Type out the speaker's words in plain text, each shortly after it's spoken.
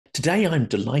Today, I'm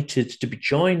delighted to be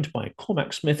joined by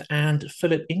Cormac Smith and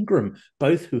Philip Ingram,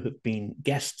 both who have been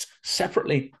guests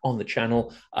separately on the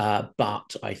channel,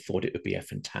 but I thought it would be a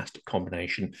fantastic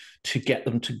combination to get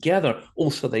them together.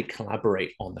 Also, they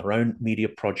collaborate on their own media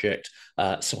project,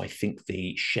 so I think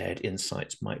the shared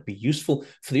insights might be useful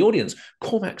for the audience.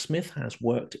 Cormac Smith has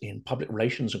worked in public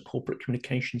relations and corporate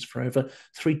communications for over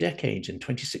 3 decades. In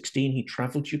 2016, he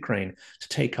traveled to Ukraine to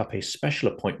take up a special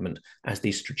appointment as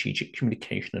the strategic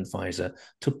communication advisor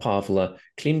to Pavlo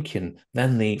Klimkin,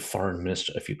 then the foreign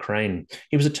minister of Ukraine.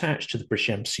 He was attached to the British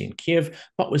Embassy in Kyiv,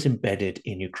 but was embedded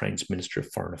in Ukraine's Ministry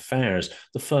of Foreign Affairs,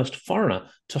 the first foreigner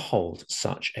to hold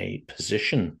such a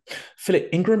position. Philip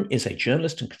Ingram is a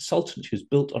journalist and consultant who's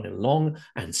built on a long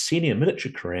and senior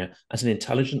military career as an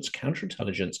intelligence,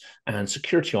 counterintelligence, and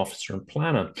security officer and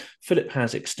planner. Philip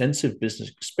has extensive business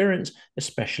experience,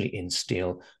 especially in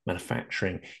steel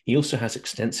manufacturing. He also has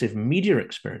extensive media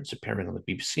experience appearing on the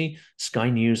BBC, Sky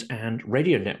News, and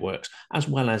radio networks, as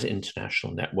well as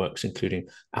international networks, including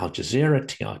Al Jazeera,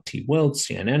 TRT World,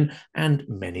 CNN, and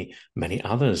many, many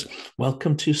others.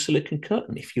 Welcome to Silicon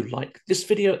Curtain. If you like this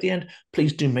video at the end,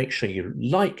 please do make sure you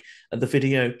like the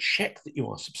video, check that you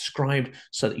are subscribed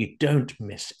so that you don't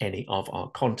miss any of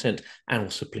our content, and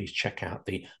also please check out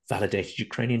the validated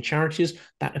Ukrainian charities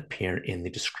that appear in the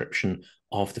description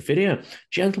of the video.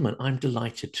 Gentlemen, I'm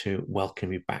delighted to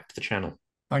welcome you back to the channel.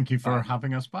 Thank you for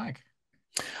having us back.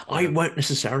 I won't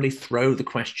necessarily throw the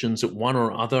questions at one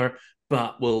or other,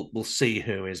 but we'll see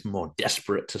who is more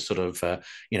desperate to sort of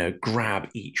grab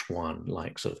each one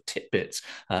like sort of tidbits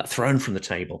thrown from the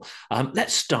table.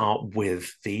 Let's start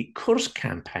with the Kursk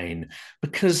campaign,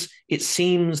 because it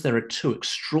seems there are two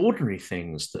extraordinary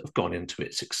things that have gone into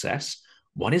its success.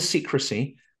 One is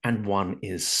secrecy and one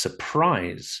is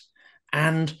surprise.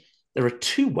 And there are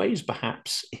two ways,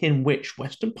 perhaps, in which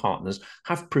Western partners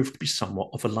have proved to be somewhat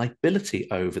of a liability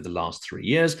over the last 3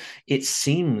 years. It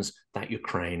seems that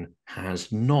Ukraine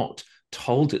has not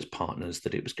told its partners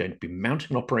that it was going to be mounting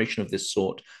an operation of this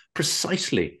sort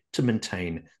precisely to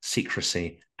maintain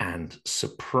secrecy and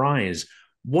surprise.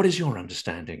 What is your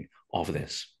understanding of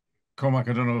this? Cormac,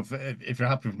 I don't know if you're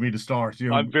happy for me to start.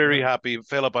 I'm very happy,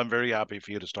 Philip. I'm very happy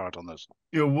for you to start on this.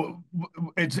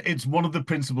 It's one of the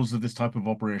principles of this type of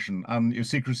operation, and your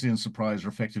secrecy and surprise are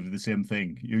effectively the same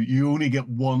thing. You only get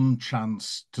one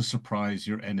chance to surprise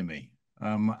your enemy,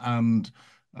 and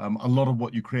a lot of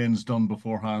what Ukraine's done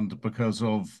beforehand, because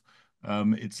of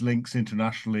its links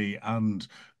internationally and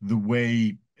the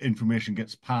way information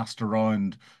gets passed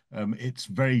around. It's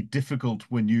very difficult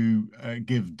when you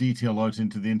give detail out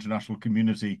into the international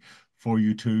community for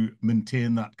you to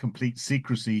maintain that complete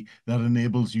secrecy that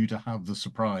enables you to have the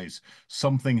surprise.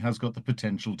 Something has got the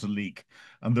potential to leak.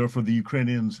 And therefore, the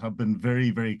Ukrainians have been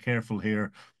very, very careful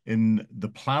here in the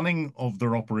planning of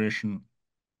their operation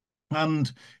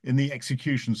and in the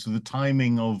execution. So the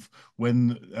timing of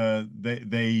when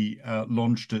they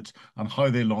launched it and how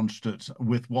they launched it,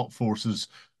 with what forces,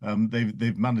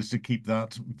 they've managed to keep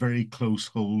that very close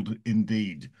hold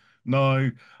indeed. Now,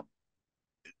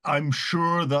 I'm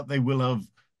sure that they will have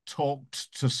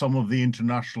talked to some of the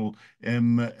international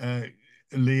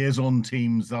liaison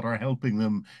teams that are helping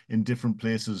them in different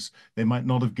places. They might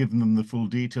not have given them the full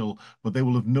detail, but they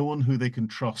will have known who they can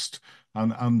trust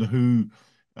and who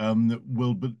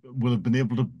will have been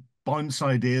able to bounce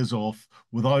ideas off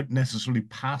without necessarily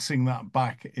passing that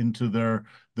back into their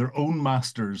own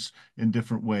masters in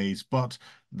different ways. But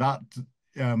that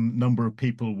number of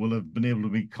people will have been able to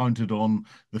be counted on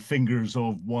the fingers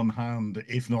of one hand,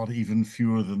 if not even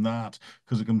fewer than that,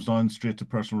 because it comes down straight to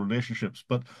personal relationships.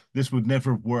 But this would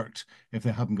never have worked if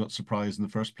they hadn't got surprise in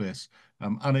the first place.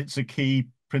 And it's a key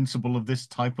principle of this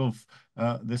type of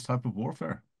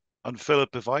warfare. And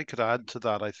Philip, if I could add to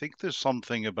that, I think there's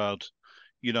something about,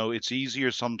 it's easier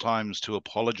sometimes to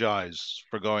apologize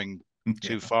for going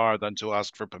too far than to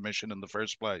ask for permission in the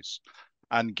first place.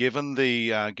 And given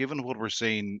what we're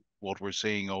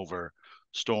seeing over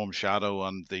Storm Shadow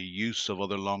and the use of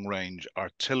other long-range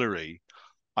artillery,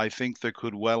 I think there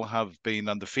could well have been,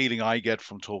 and the feeling I get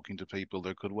from talking to people,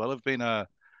 there could well have been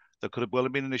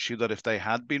an issue that if they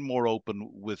had been more open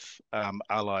with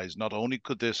allies, not only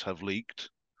could this have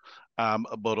leaked,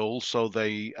 but also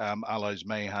the allies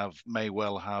may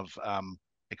well have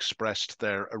expressed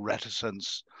their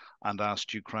reticence and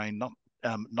asked Ukraine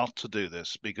not to do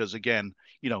this, because again,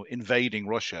 invading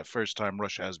Russia, first time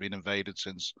Russia has been invaded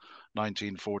since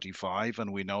 1945,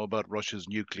 and we know about Russia's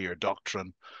nuclear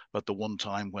doctrine, but the one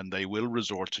time when they will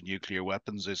resort to nuclear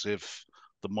weapons is if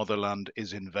the motherland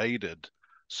is invaded.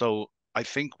 So I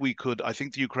think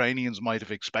the Ukrainians might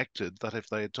have expected that if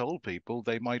they had told people,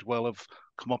 they might well have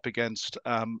come up against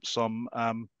some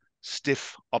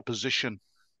stiff opposition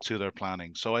to their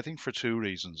planning. So I think for two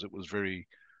reasons, it was very,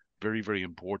 very, very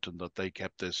important that they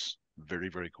kept this very,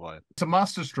 very quiet. It's a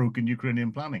masterstroke in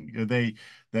Ukrainian planning.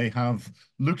 They have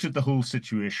looked at the whole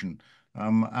situation,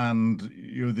 and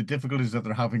the difficulties that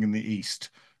they're having in the east,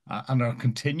 and are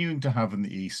continuing to have in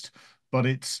the east. But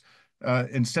it's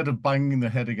instead of banging their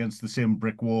head against the same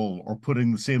brick wall or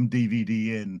putting the same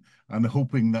DVD in and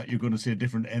hoping that you're going to see a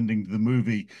different ending to the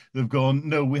movie, they've gone,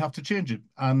 no, we have to change it,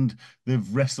 and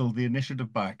they've wrestled the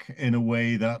initiative back in a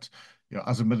way that,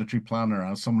 as a military planner,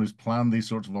 as someone who's planned these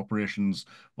sorts of operations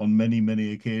on many,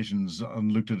 many occasions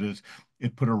and looked at it,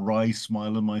 it put a wry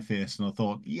smile on my face. And I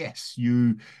thought, yes,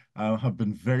 you have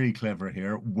been very clever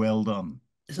here. Well done.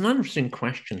 It's an interesting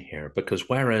question here, because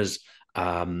whereas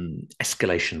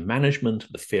escalation management,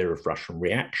 the fear of Russian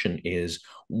reaction, is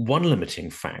one limiting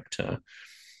factor,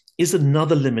 is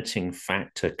another limiting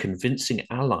factor convincing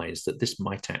allies that this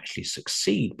might actually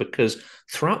succeed? Because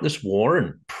throughout this war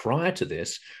and prior to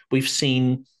this, we've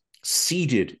seen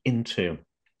seeded into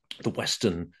the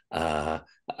Western,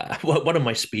 one of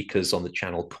my speakers on the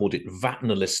channel called it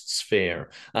Vatnalist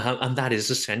sphere. And that is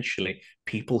essentially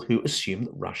people who assume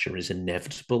that Russia is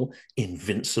inevitable,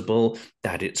 invincible,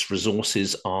 that its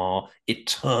resources are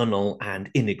eternal and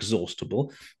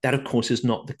inexhaustible. That, of course, is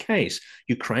not the case.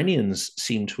 Ukrainians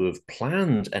seem to have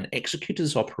planned and executed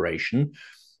this operation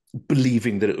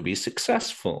believing that it would be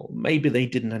successful. Maybe they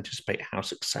didn't anticipate how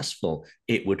successful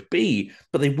it would be,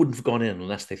 but they wouldn't have gone in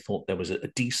unless they thought there was a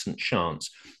decent chance,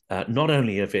 not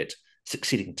only of it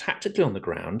succeeding tactically on the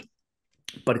ground,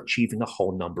 but achieving a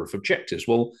whole number of objectives.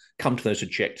 We'll come to those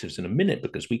objectives in a minute,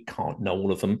 because we can't know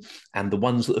all of them, and the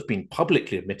ones that have been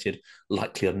publicly admitted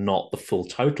likely are not the full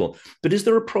total. But is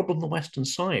there a problem on the Western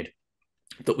side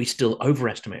that we still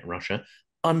overestimate Russia,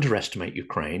 underestimate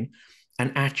Ukraine,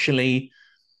 and actually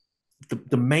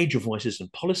the major voices in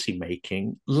policy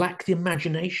making lack the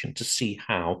imagination to see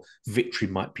how victory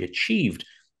might be achieved?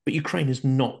 But Ukraine is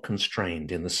not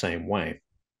constrained in the same way.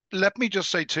 Let me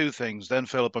just say two things, then,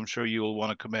 Philip, I'm sure you will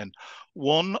want to come in.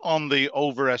 One, on the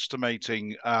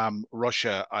overestimating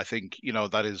Russia, I think,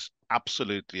 that is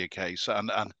absolutely a case.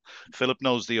 And Philip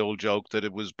knows the old joke that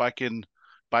it was back in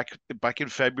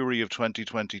February of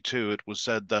 2022, it was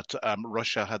said that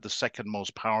Russia had the second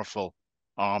most powerful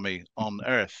army on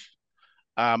earth.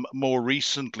 More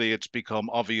recently, it's become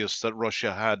obvious that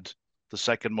Russia had the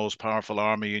second most powerful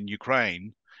army in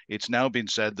Ukraine. It's now been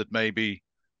said that maybe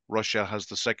Russia has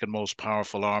the second most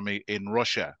powerful army in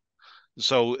Russia.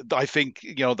 So I think,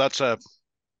 that's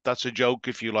a joke,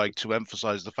 if you like, to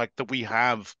emphasize the fact that we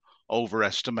have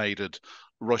overestimated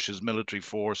Russia's military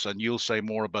force. And you'll say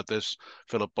more about this,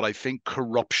 Philip, but I think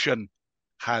corruption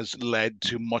has led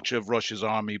to much of Russia's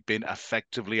army being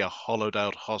effectively a hollowed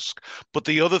out husk. But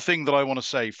the other thing that I want to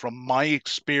say from my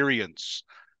experience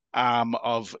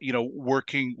of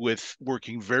working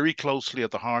very closely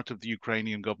at the heart of the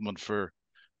Ukrainian government for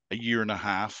a year and a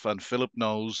half, and Philip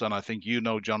knows, and I think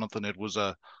Jonathan, it was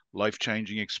a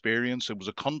life-changing experience. It was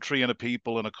a country and a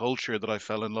people and a culture that I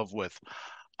fell in love with.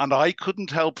 And I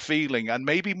couldn't help feeling, and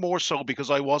maybe more so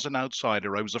because I was an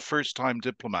outsider, I was a first-time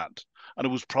diplomat, and it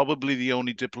was probably the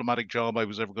only diplomatic job I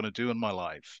was ever going to do in my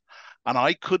life. And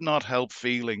I could not help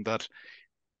feeling that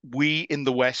we in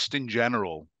the West in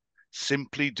general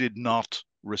simply did not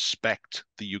respect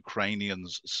the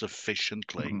Ukrainians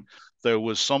sufficiently. Mm-hmm. There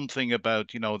was something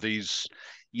about, these,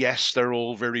 yes, they're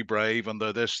all very brave and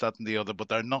they're this, that, and the other, but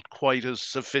they're not quite as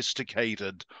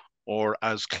sophisticated or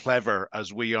as clever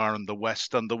as we are in the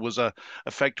West. And there was a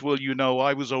effect, well,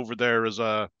 I was over there as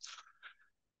a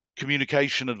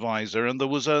communication advisor, and there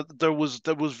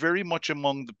was very much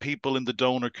among the people in the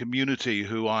donor community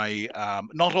who I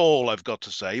not all, I've got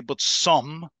to say, but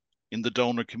some in the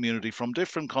donor community from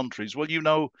different countries. Well,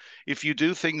 if you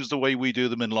do things the way we do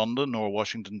them in London or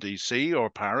Washington DC or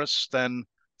Paris, then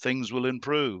things will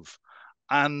improve.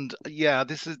 And yeah,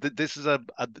 this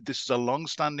is a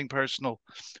long-standing personal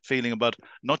feeling about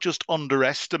not just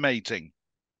underestimating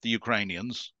the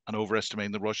Ukrainians and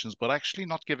overestimating the Russians, but actually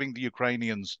not giving the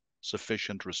Ukrainians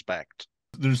sufficient respect.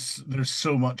 There's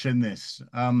so much in this.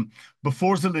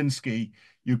 Before Zelensky,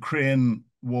 Ukraine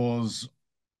was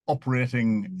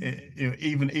operating,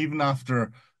 even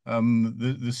after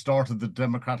the start of the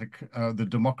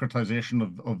democratization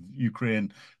of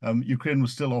Ukraine. Ukraine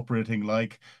was still operating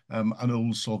like an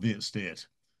old Soviet state.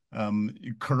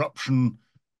 Corruption,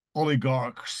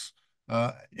 oligarchs,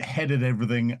 headed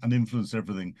everything and influenced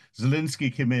everything.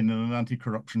 Zelensky came in an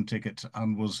anti-corruption ticket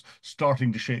and was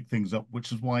starting to shake things up,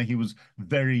 which is why he was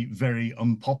very, very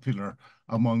unpopular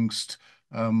amongst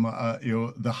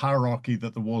the hierarchy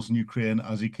that there was in Ukraine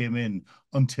as he came in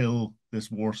until this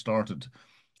war started.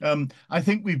 I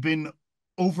think we've been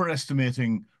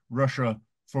overestimating Russia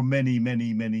for many,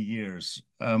 many, many years.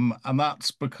 And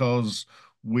that's because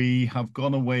we have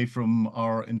gone away from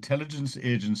our intelligence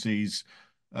agencies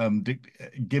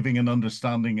giving an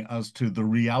understanding as to the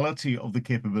reality of the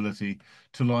capability,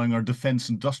 to allowing our defense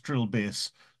industrial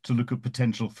base to look at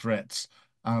potential threats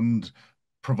and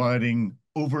providing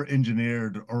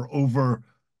over-engineered or over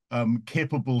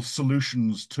capable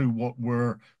solutions to what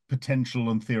were potential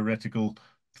and theoretical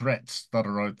threats that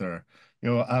are out there.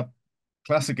 A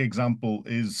classic example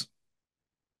is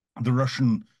the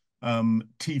Russian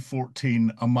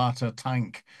T-14 Amata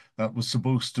tank that was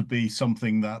supposed to be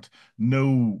something that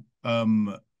no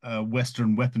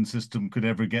Western weapon system could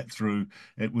ever get through.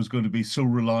 It was going to be so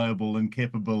reliable and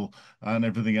capable and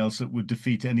everything else, it would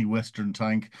defeat any Western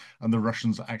tank. And the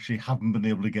Russians actually haven't been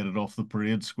able to get it off the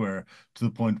parade square to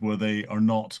the point where they are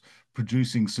not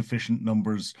producing sufficient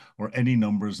numbers or any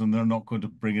numbers, and they're not going to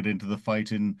bring it into the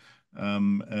fight in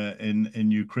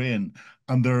Ukraine.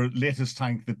 And their latest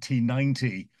tank, the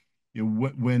T-90,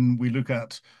 when we look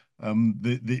at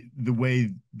the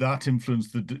way that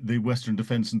influenced the Western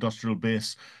defense industrial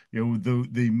base,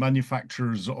 the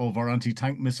manufacturers of our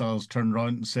anti-tank missiles turned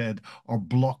around and said our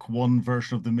Block 1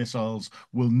 version of the missiles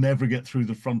will never get through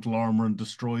the frontal armor and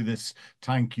destroy this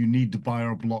tank. You need to buy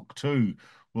our Block 2.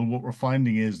 Well, what we're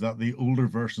finding is that the older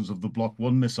versions of the Block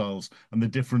 1 missiles, and the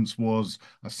difference was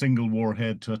a single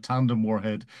warhead to a tandem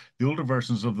warhead, the older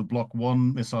versions of the Block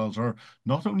 1 missiles are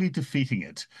not only defeating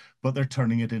it, but they're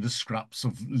turning it into scraps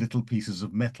of little pieces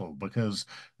of metal because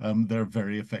they're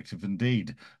very effective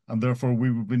indeed. And therefore,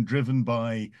 we've been driven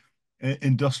by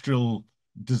industrial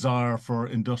desire for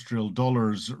industrial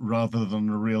dollars rather than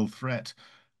a real threat.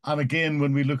 And again,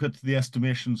 when we look at the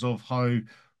estimations of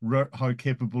how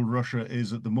capable Russia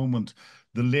is at the moment,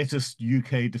 the latest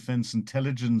UK Defence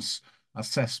Intelligence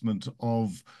assessment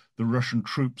of the Russian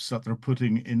troops that they're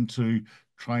putting into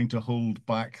trying to hold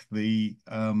back the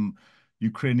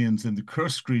Ukrainians in the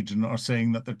Kursk region are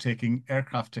saying that they're taking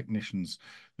aircraft technicians,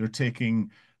 they're taking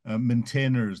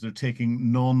maintainers, they're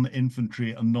taking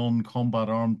non-infantry and non-combat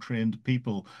armed trained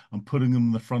people and putting them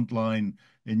in the front line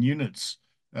in units.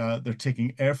 They're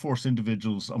taking Air Force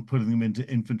individuals and putting them into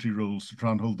infantry roles to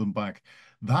try and hold them back.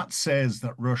 That says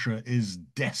that Russia is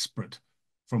desperate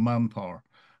for manpower.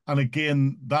 And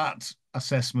again, that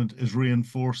assessment is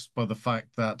reinforced by the fact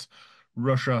that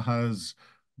Russia has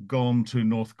gone to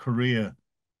North Korea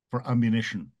for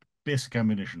ammunition, basic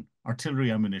ammunition,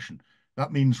 artillery ammunition.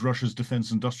 That means Russia's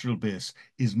defense industrial base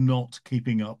is not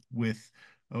keeping up with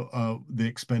the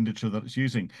expenditure that it's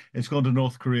using. It's gone to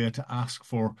North Korea to ask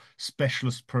for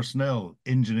specialist personnel,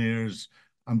 engineers,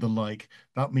 and the like.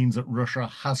 That means that Russia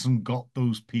hasn't got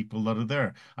those people that are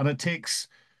there. And it takes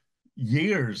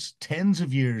years, tens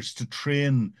of years to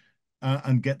train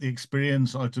and get the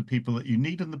experience out of people that you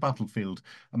need in the battlefield.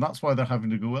 And that's why they're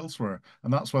having to go elsewhere.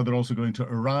 And that's why they're also going to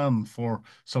Iran for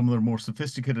some of their more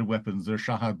sophisticated weapons, their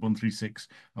Shahed 136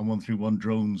 and 131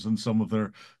 drones, and some of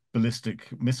their ballistic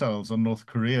missiles, and North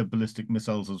Korea ballistic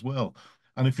missiles as well.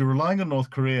 And if you're relying on North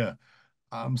Korea,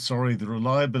 I'm sorry, the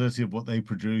reliability of what they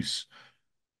produce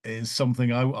is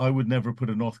something I would never put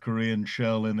a North Korean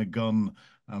shell in a gun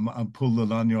and pull the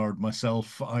lanyard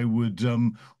myself. I would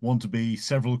want to be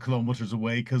several kilometers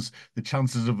away because the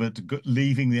chances of it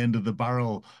leaving the end of the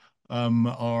barrel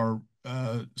are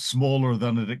smaller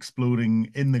than it exploding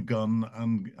in the gun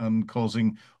and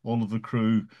causing all of the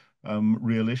crew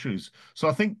real issues. So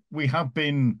I think we have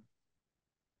been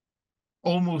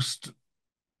almost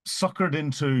suckered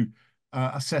into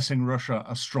assessing Russia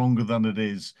as stronger than it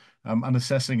is, and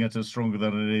assessing it as stronger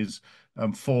than it is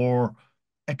for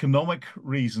economic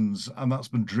reasons, and that's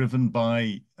been driven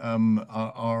by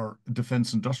our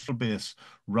defense industrial base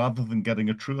rather than getting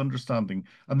a true understanding.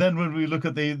 And then when we look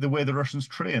at the way the Russians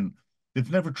train,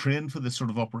 they've never trained for this sort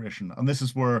of operation. And this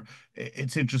is where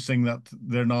it's interesting that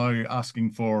they're now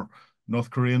asking for North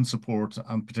Korean support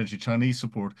and potentially Chinese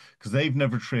support because they've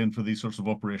never trained for these sorts of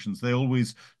operations. They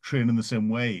always train in the same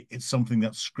way. It's something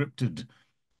that's scripted.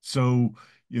 So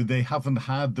they haven't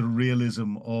had the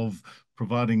realism of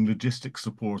providing logistics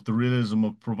support, the realism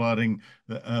of providing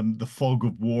the fog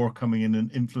of war coming in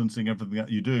and influencing everything that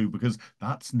you do, because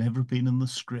that's never been in the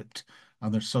script.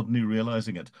 And they're suddenly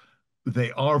realizing it.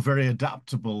 They are very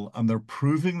adaptable and they're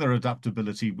proving their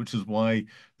adaptability, which is why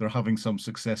they're having some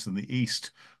success in the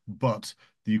East. But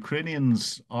the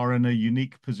Ukrainians are in a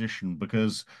unique position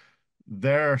because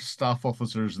their staff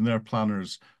officers and their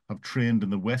planners have trained in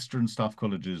the Western staff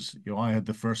colleges. I had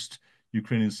the first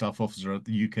Ukrainian staff officer at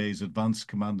the UK's Advanced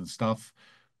Command and Staff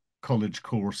College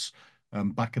course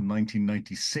back in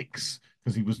 1996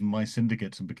 because he was in my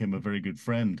syndicate and became a very good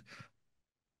friend.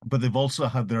 But they've also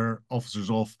had their officers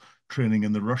off training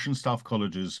in the Russian staff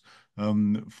colleges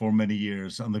for many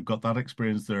years, and they've got that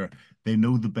experience there. They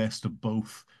know the best of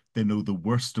both. They know the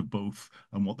worst of both,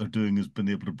 and what they're doing has been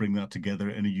able to bring that together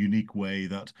in a unique way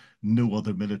that no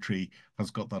other military has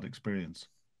got that experience.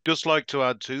 Just like to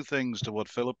add two things to what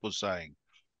Philip was saying.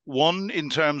 One, in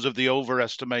terms of the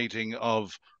overestimating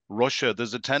of Russia,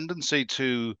 there's a tendency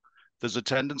to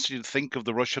think of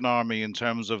the Russian army in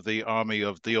terms of the army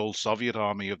of the old Soviet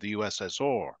army of the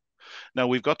USSR. Now,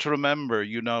 we've got to remember,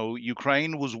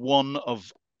 Ukraine was one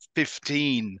of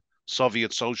 15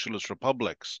 Soviet socialist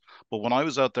republics. But when I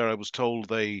was out there, I was told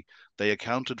they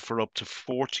accounted for up to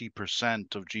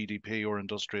 40% of GDP or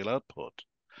industrial output.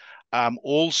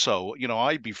 Also,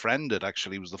 I befriended,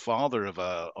 actually, was the father of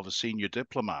a senior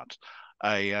diplomat,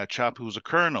 a chap who was a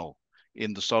colonel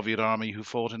in the Soviet army who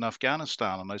fought in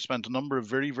Afghanistan. And I spent a number of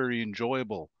very, very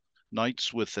enjoyable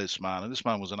nights with this man. And this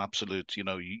man was an absolute,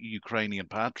 Ukrainian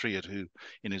patriot who,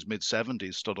 in his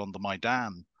mid-70s, stood on the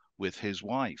Maidan with his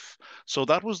wife. So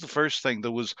that was the first thing.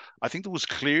 I think there was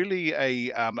clearly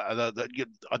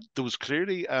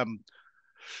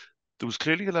there was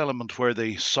clearly an element where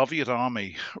the Soviet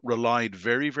army relied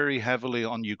very, very heavily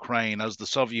on Ukraine, as the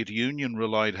Soviet Union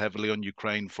relied heavily on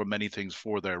Ukraine for many things,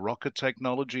 for their rocket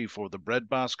technology, for the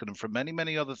breadbasket, and for many,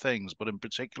 many other things, but in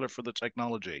particular for the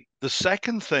technology. The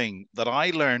second thing that I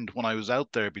learned when I was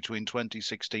out there between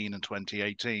 2016 and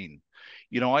 2018,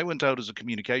 I went out as a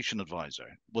communication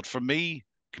advisor, but for me,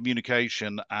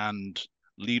 communication and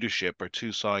leadership are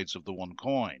two sides of the one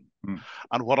coin.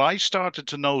 And what I started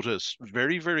to notice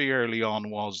very, very early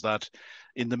on was that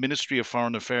in the Ministry of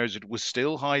Foreign Affairs, it was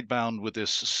still hidebound with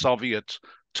this Soviet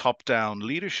top-down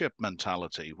leadership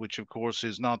mentality, which of course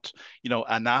is not,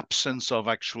 an absence of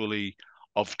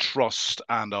trust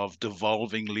and of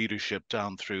devolving leadership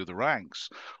down through the ranks.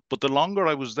 But the longer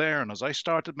I was there, and as I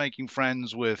started making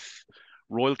friends with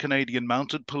Royal Canadian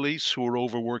Mounted Police who were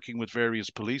overworking with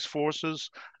various police forces,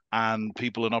 and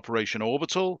people in Operation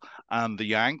Orbital, and the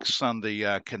Yanks and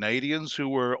the Canadians who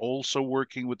were also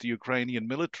working with the Ukrainian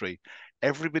military,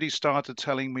 everybody started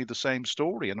telling me the same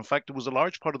story. And in fact, it was a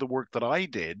large part of the work that I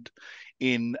did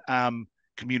in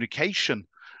communication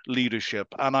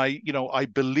leadership. And I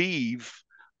believe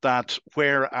that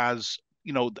whereas,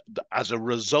 as a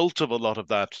result of a lot of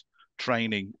that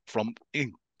training from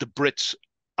the Brits,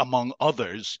 among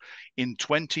others, in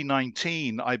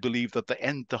 2019, I believe that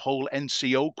the whole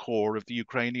NCO core of the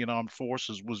Ukrainian armed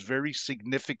forces was very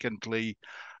significantly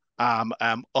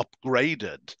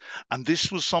upgraded. And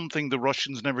this was something the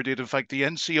Russians never did. In fact, the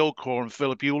NCO core, and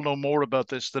Philip, you'll know more about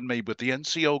this than me, but the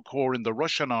NCO core in the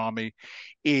Russian army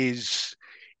is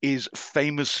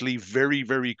famously very,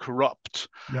 very corrupt.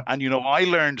 Yep. And, I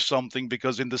learned something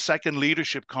because in the second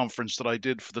leadership conference that I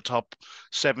did for the top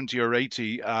 70 or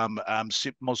 80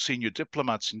 most senior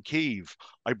diplomats in Kyiv,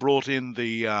 I brought in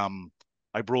the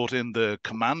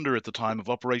commander at the time of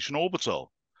Operation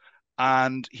Orbital.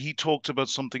 And he talked about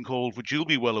something called, which you'll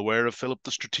be well aware of, Philip,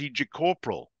 the strategic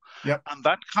corporal. Yep. And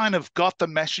that kind of got the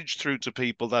message through to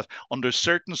people that under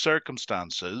certain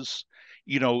circumstances,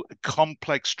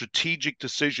 complex strategic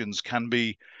decisions can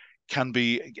be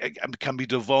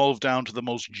devolved down to the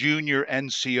most junior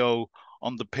NCO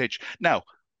on the pitch. Now,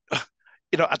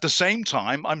 at the same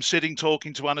time, I'm sitting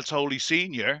talking to Anatoly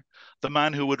Senior, the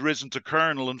man who had risen to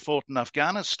colonel and fought in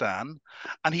Afghanistan,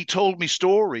 and he told me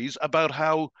stories about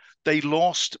how they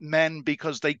lost men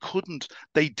because they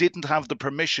didn't have the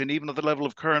permission, even at the level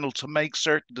of colonel, to make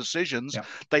certain decisions. Yeah.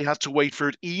 They had to wait for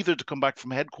it either to come back from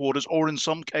headquarters or in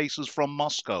some cases from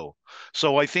Moscow.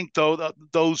 So I think though that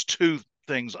those two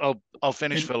things, I'll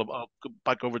finish, Philip. I'll go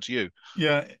back over to you.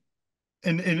 Yeah.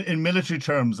 In military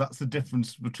terms, that's the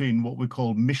difference between what we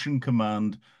call mission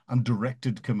command and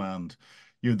directed command.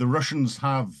 The Russians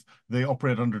they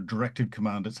operate under directed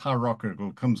command. It's hierarchical,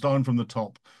 it comes down from the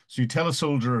top. So you tell a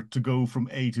soldier to go from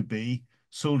A to B,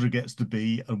 soldier gets to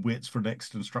B and waits for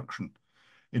next instruction.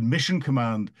 In mission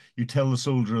command, you tell the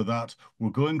soldier that we're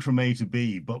going from A to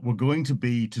B, but we're going to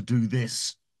B to do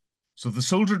this. So the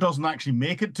soldier doesn't actually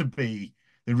make it to B.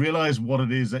 They realize what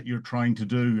it is that you're trying to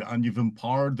do, and you've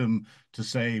empowered them to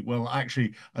say, well,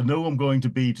 actually, I know I'm going to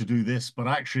be to do this, but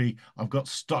actually I've got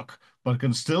stuck, but I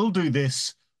can still do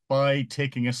this by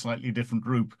taking a slightly different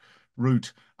route.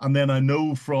 route. And then I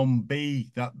know from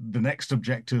B that the next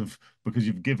objective, because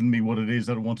you've given me what it is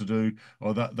that I want to do,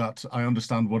 or that I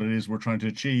understand what it is we're trying to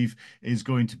achieve, is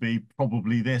going to be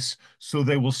probably this. So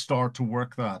they will start to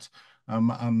work that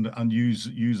and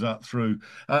use that through.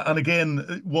 And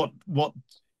again, what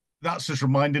that's just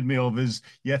reminded me of is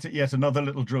yet another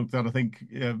little joke that I think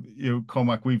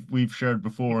Cormac, we've shared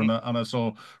before, and I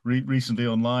saw recently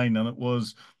online, and it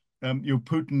was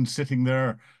Putin sitting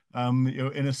there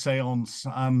in a séance,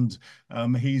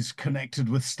 and he's connected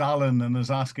with Stalin and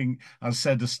has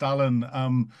said to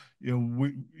Stalin,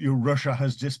 Russia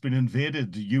has just been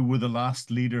invaded. You were the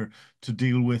last leader to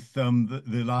deal with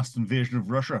the last invasion of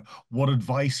Russia. What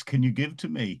advice can you give to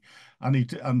me?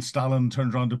 And Stalin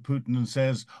turns around to Putin and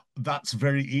says, that's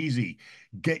very easy.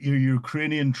 Get your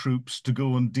Ukrainian troops to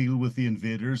go and deal with the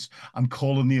invaders and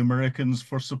call on the Americans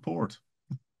for support.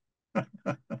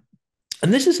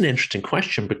 And this is an interesting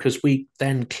question because we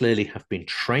then clearly have been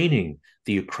training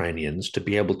the Ukrainians to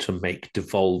be able to make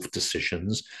devolved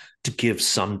decisions, to give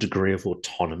some degree of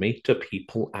autonomy to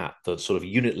people at the sort of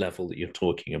unit level that you're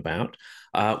talking about.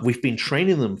 We've been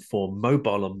training them for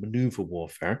mobile and maneuver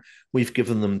warfare. We've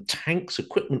given them tanks,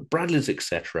 equipment, Bradleys,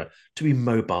 etc., to be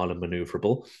mobile and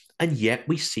maneuverable. And yet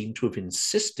we seem to have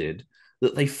insisted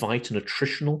that they fight an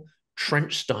attritional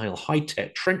trench-style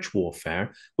high-tech trench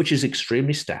warfare, which is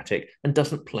extremely static and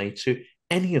doesn't play to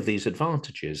any of these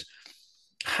advantages.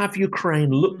 Have Ukraine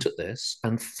looked at this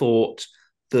and thought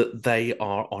that they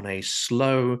are on a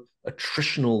slow,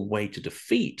 attritional way to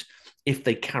defeat if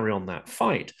they carry on that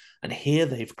fight? And here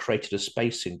they've created a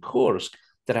space in Kursk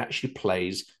that actually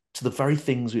plays to the very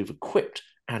things we've equipped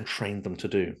and trained them to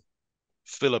do.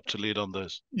 Philip to lead on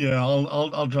this. Yeah,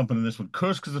 I'll jump into this one.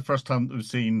 Kursk is the first time that we've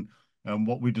seen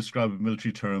what we describe in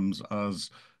military terms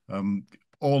as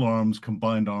all arms,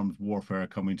 combined arms warfare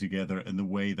coming together in the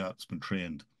way that's been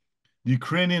trained. The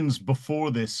Ukrainians before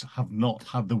this have not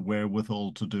had the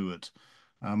wherewithal to do it.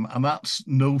 And that's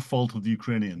no fault of the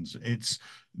Ukrainians.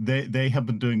 They have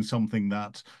been doing something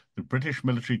that the British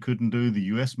military couldn't do, the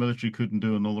US military couldn't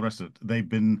do, and all the rest of it. They've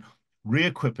been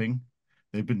re-equipping,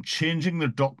 they've been changing their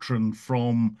doctrine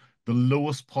from the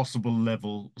lowest possible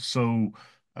level. So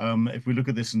if we look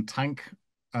at this in tank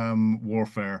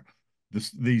warfare,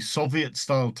 the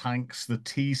Soviet-style tanks, the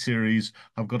T series,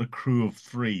 have got a crew of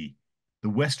 3. The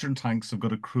Western tanks have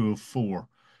got a crew of 4.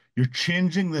 You're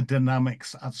changing the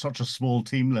dynamics at such a small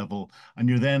team level, and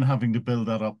you're then having to build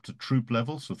that up to troop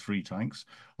level, so 3 tanks,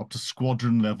 up to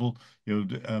squadron level,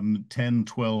 10,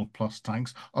 12 plus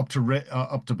tanks, up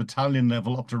to battalion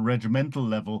level, up to regimental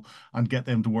level, and get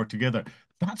them to work together.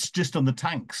 That's just on the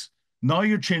tanks. Now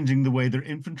you're changing the way their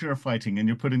infantry are fighting, and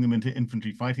you're putting them into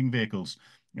infantry fighting vehicles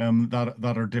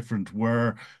that are different,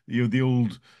 where the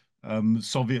old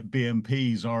Soviet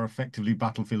BMPs are effectively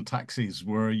battlefield taxis,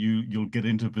 where you'll get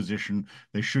into a position,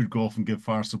 they should go off and give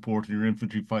fire support, and your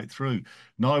infantry fight through.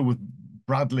 Now with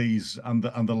Bradleys and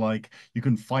the like, you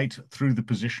can fight through the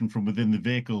position from within the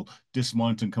vehicle,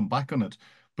 dismount and come back on it.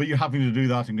 But you're having to do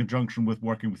that in conjunction with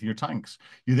working with your tanks.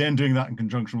 You're then doing that in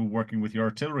conjunction with working with your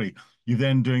artillery. You're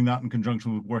then doing that in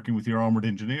conjunction with working with your armored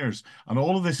engineers. And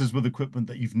all of this is with equipment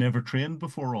that you've never trained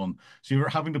before on. So you're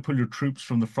having to pull your troops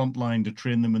from the front line to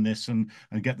train them in this and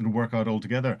get them to work out all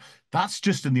together. That's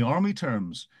just in the army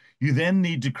terms. You then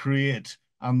need to create,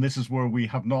 and this is where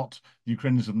the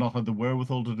Ukrainians have not had the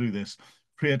wherewithal to do this,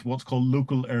 create what's called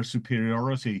local air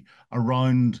superiority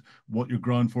around what your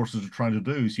ground forces are trying to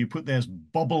do. So you put this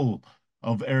bubble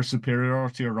of air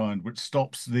superiority around, which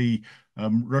stops the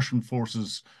Russian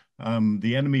forces,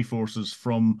 the enemy forces,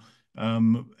 from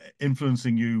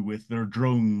influencing you with their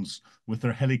drones, with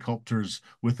their helicopters,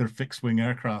 with their fixed-wing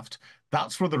aircraft.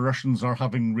 That's where the Russians are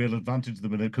having real advantage at the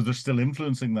minute, because they're still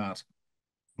influencing that.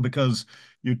 Because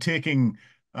you're taking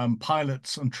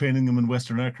pilots and training them in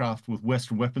Western aircraft with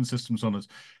Western weapon systems on it.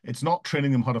 It's not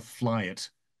training them how to fly it.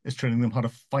 It's training them how to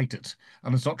fight it.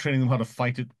 And it's not training them how to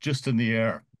fight it just in the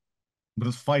air, but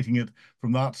it's fighting it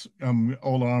from that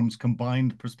all arms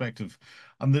combined perspective.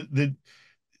 And the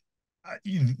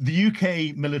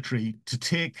UK military, to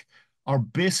take our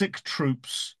basic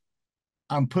troops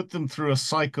and put them through a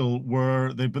cycle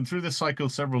where they've been through this cycle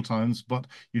several times, but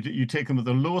you take them at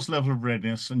the lowest level of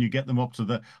readiness and you get them up to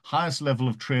the highest level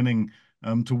of training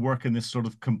to work in this sort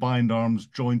of combined arms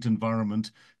joint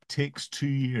environment. Takes 2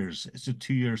 years. It's a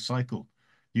 2-year cycle.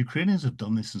 Ukrainians have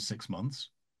done this in 6 months.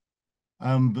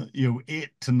 8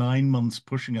 to 9 months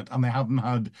pushing it, and they haven't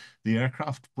had the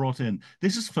aircraft brought in.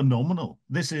 This is phenomenal.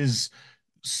 This is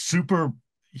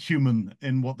superhuman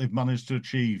in what they've managed to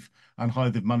achieve and how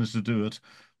they've managed to do it.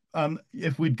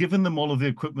 if we'd given them all of the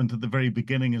equipment at the very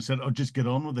beginning and said, "Oh, just get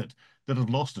on with it," they'd have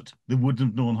lost it. They wouldn't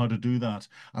have known how to do that,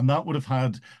 and that would have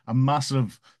had a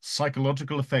massive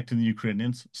psychological effect in the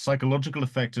Ukrainians, psychological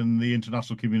effect in the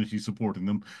international community supporting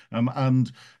them,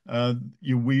 and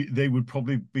they would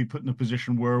probably be put in a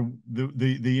position where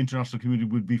the international community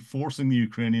would be forcing the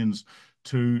Ukrainians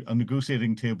to a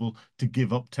negotiating table to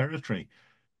give up territory.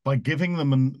 By giving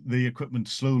them the equipment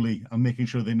slowly and making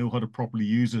sure they know how to properly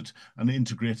use it and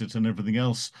integrate it and everything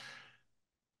else,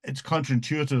 it's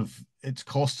counterintuitive. It's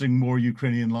costing more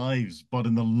Ukrainian lives, but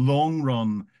in the long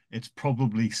run, it's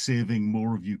probably saving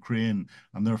more of Ukraine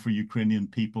and therefore Ukrainian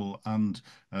people and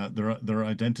their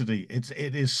identity.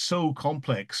 It is so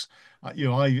complex.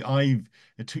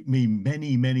 It took me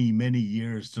many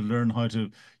years to learn how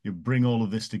to bring all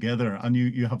of this together, and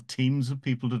you have teams of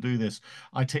people to do this.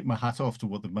 I take my hat off to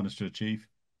what they've managed to achieve.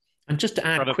 And just to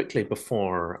add quickly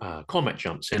before Cormac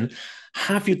jumps in,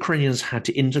 have Ukrainians had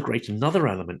to integrate another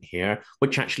element here,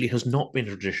 which actually has not been a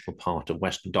traditional part of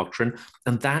Western doctrine,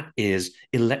 and that is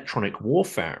electronic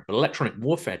warfare. But electronic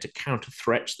warfare to counter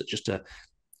threats that just a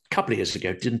couple of years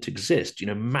ago didn't exist.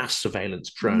 Mass surveillance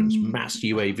drones, mass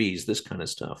UAVs, this kind of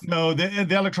stuff. No,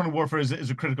 the electronic warfare is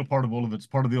a critical part of all of it. It's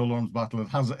part of the all arms battle. It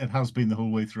has been the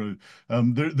whole way through.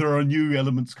 There are new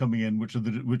elements coming in, which are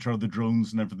the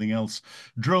drones and everything else.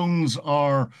 Drones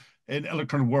are, in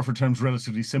electronic warfare terms,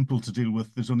 relatively simple to deal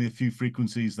with. There's only a few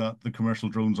frequencies that the commercial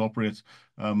drones operate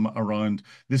around.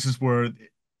 This is where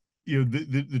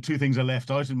the two things I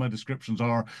left out in my descriptions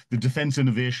are the defense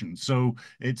innovation. So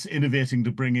it's innovating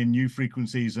to bring in new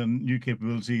frequencies and new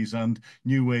capabilities and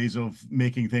new ways of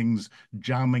making things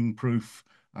jamming proof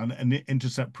and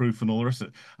intercept proof and all the rest of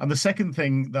it. And the second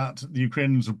thing that the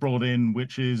Ukrainians have brought in,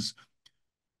 which is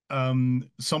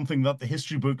something that the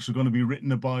history books are going to be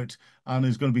written about and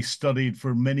is going to be studied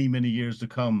for many years to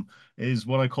come, is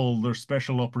what I call their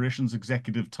special operations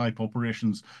executive type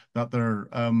operations that they're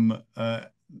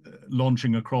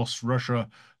launching across Russia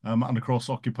and across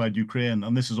occupied Ukraine.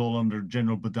 And this is all under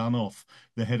General Budanov,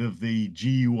 the head of the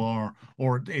GUR,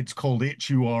 or it's called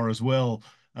HUR as well,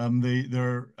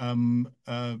 their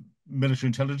military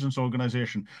intelligence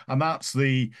organization. And that's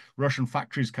the Russian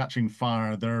factories catching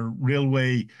fire, their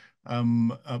railway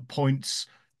points,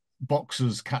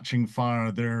 boxes catching fire,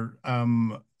 their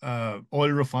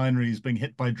oil refineries being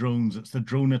hit by drones. It's the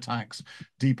drone attacks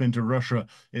deep into Russia.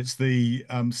 It's the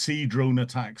sea drone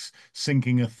attacks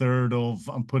sinking a third of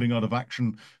and putting out of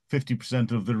action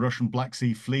 50% of the Russian Black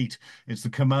Sea fleet. It's the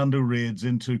commando raids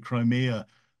into Crimea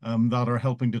that are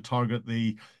helping to target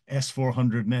the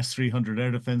S-400 and S-300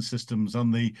 air defense systems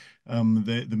and the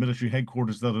military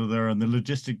headquarters that are there and the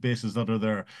logistic bases that are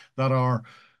there, that are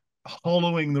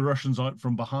hollowing the Russians out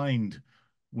from behind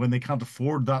when they can't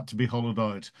afford that to be hollowed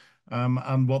out.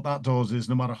 And what that does is,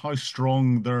 no matter how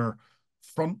strong their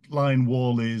front line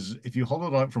wall is, if you hollow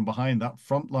it out from behind, that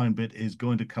front line bit is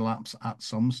going to collapse at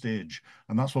some stage.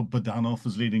 And that's what Budanov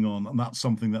is leading on. And that's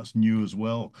something that's new as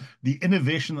well. The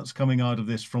innovation that's coming out of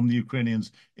this from the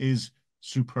Ukrainians is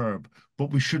superb,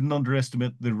 but we shouldn't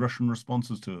underestimate the Russian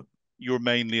responses to it. You're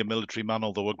mainly a military man,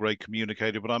 although a great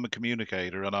communicator, but I'm a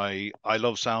communicator and I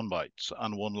love sound bites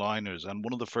and one-liners. And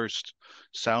one of the first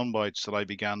sound bites that I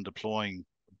began deploying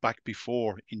back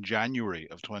before in January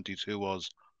of 22 was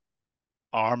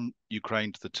arm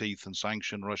Ukraine to the teeth and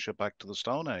sanction Russia back to the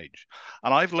Stone Age.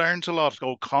 And I've learned a lot,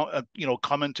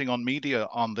 commenting on media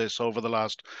on this over the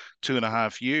last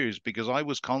 2.5 years, because I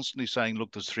was constantly saying,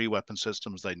 look, there's 3 weapon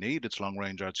systems they need. It's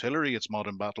long-range artillery, it's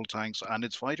modern battle tanks, and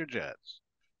it's fighter jets.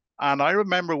 And I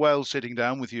remember well sitting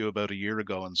down with you about a year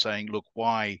ago and saying, look,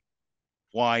 why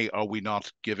are we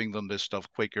not giving them this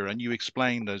stuff quicker? And you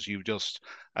explained as you've just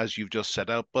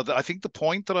set out. But I think the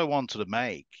point that I wanted to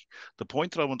make,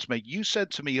 you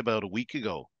said to me about a week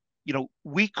ago,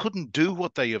 we couldn't do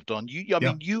what they have done. I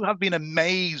mean, you have been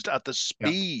amazed at the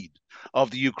speed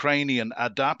of the Ukrainian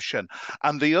adaptation.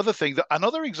 And the other thing,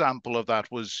 another example of that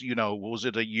was, was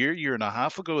it a year and a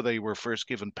half ago, they were first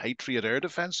given Patriot air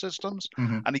defense systems.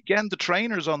 And again, the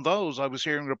trainers on those, I was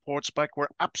hearing reports back,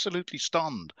 were absolutely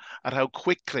stunned at how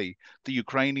quickly the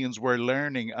Ukrainians were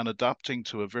learning and adapting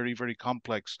to a very, very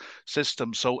complex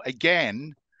system. So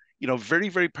again, very,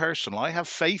 very personal. I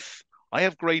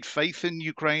have great faith in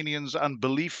Ukrainians and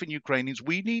belief in Ukrainians.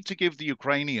 We need to give the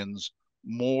Ukrainians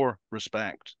more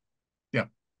respect. Yeah,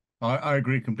 I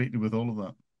agree completely with all of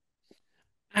that.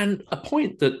 And a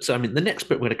point that, the next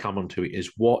bit we're going to come on to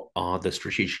is what are the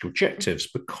strategic objectives?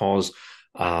 Because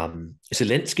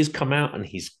Zelensky's come out and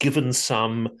he's given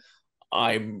some.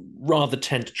 I rather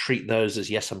tend to treat those as,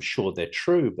 yes, I'm sure they're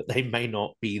true, but they may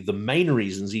not be the main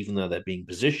reasons, even though they're being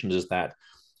positioned as that.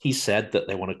 He said that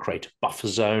they want to create a buffer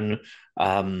zone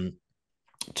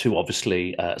to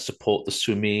obviously support the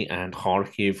Sumy and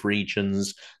Kharkiv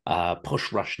regions,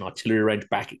 push Russian artillery range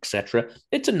back, etc.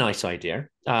 It's a nice idea.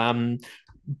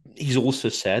 He's also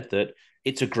said that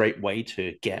it's a great way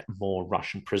to get more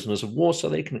Russian prisoners of war so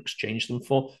they can exchange them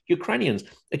for Ukrainians.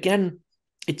 Again,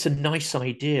 it's a nice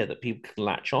idea that people can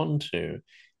latch on to.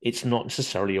 It's not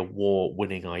necessarily a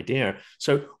war-winning idea.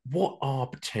 So what are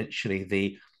potentially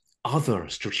the other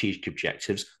strategic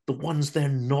objectives, the ones they're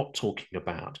not talking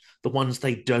about, the ones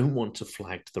they don't want to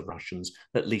flag to the Russians,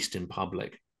 at least in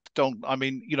public? I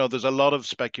mean, there's a lot of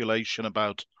speculation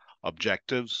about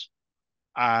objectives.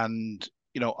 And,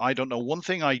 I don't know. One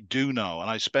thing I do know, and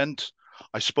I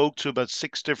spoke to about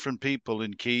 6 different people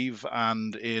in Kyiv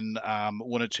and in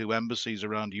one or two embassies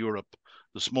around Europe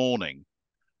this morning.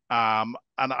 And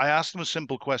I asked them a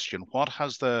simple question: what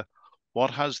has the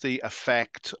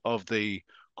effect of the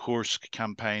Kursk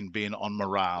campaign been on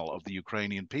morale of the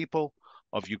Ukrainian people,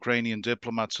 of Ukrainian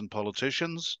diplomats and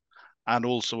politicians, and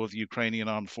also of the Ukrainian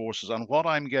armed forces? And what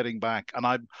I'm getting back, and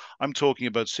I'm talking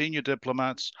about senior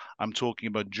diplomats, I'm talking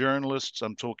about journalists,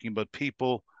 I'm talking about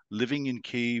people living in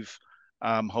Kyiv,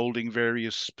 holding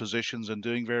various positions and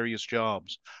doing various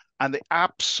jobs. And the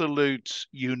absolute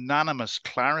unanimous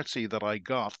clarity that I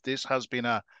got, this has been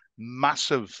a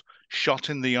massive shot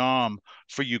in the arm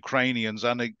for Ukrainians.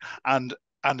 And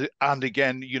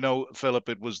again, Philip,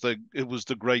 it was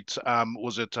the great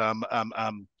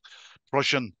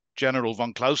Prussian General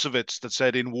von Clausewitz that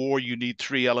said, in war you need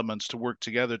 3 elements to work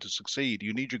together to succeed.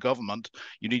 You need your government,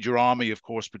 you need your army, of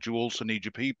course, but you also need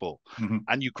your people.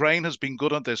 And Ukraine has been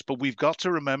good at this, but we've got to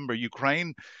remember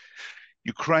Ukraine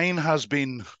has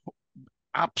been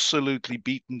absolutely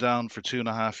beaten down for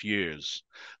 2.5 years.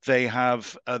 They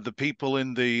have the people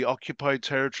in the occupied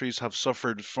territories have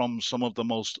suffered from some of the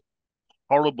most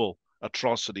horrible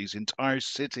atrocities. Entire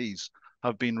cities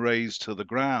have been razed to the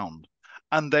ground.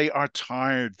 And they are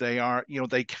tired.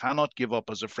 They cannot give up.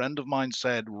 As a friend of mine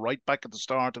said right back at the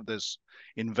start of this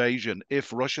invasion,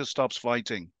 if Russia stops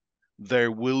fighting,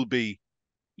 there will be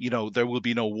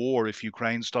no war. If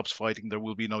Ukraine stops fighting, there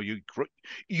will be no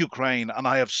Ukraine. And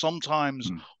I have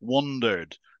sometimes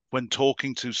wondered, when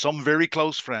talking to some very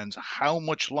close friends, how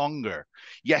much longer.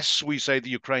 Yes, we say the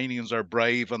Ukrainians are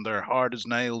brave and they're hard as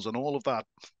nails and all of that,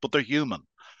 but they're human.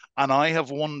 And I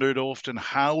have wondered often,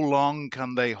 how long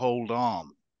can they hold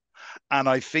on? And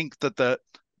I think that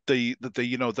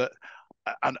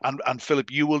and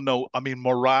Philip, you will know, I mean,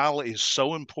 morale is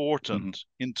so important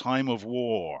in time of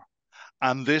war.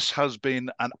 And this has been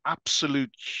an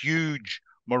absolute huge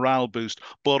morale boost.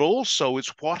 But also,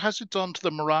 it's what has it done to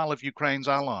the morale of Ukraine's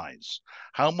allies?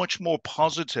 How much more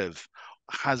positive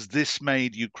has this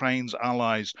made Ukraine's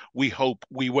allies? We hope,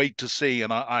 we wait to see.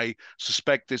 And I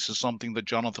suspect this is something that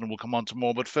Jonathan will come on to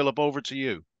more. But Philip, over to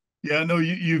you. Yeah, no,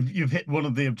 you've hit one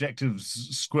of the objectives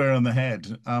square on the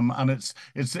head, and it's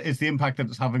the impact that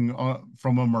it's having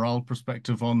from a morale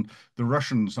perspective on the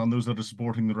Russians, on those that are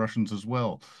supporting the Russians as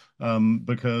well,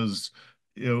 because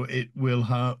it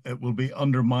will be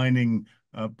undermining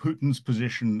Putin's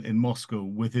position in Moscow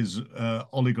with his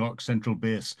oligarch central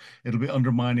base. It'll be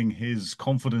undermining his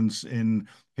confidence in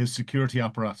his security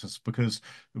apparatus, because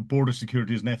border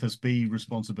security is an FSB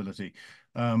responsibility,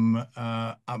 but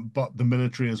the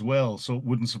military as well. So it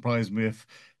wouldn't surprise me if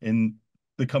in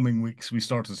the coming weeks we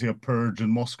start to see a purge in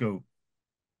Moscow,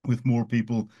 with more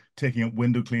people taking up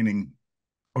window cleaning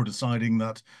or deciding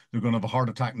that they're going to have a heart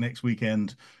attack next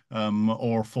weekend,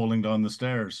 or falling down the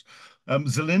stairs.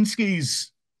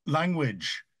 Zelensky's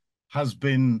language has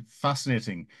been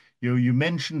fascinating. You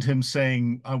mentioned him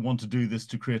saying, "I want to do this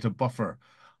to create a buffer."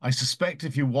 I suspect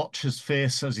if you watch his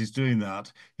face as he's doing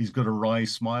that, he's got a wry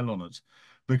smile on it,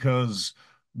 because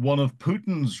one of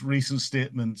Putin's recent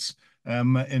statements,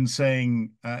 in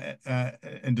saying,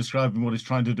 in describing what he's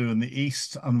trying to do in the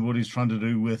east and what he's trying to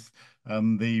do with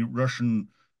the Russian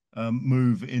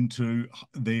move into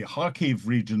the Kharkiv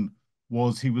region,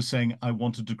 he was saying, "I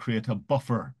wanted to create a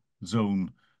buffer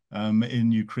zone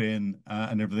in Ukraine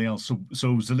and everything else."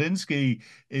 So Zelensky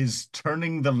is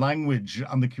turning the language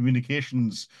and the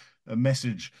communications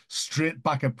message straight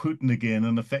back at Putin again,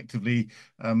 and effectively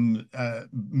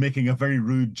making a very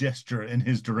rude gesture in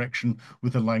his direction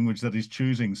with the language that he's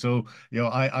choosing. So,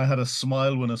 I had a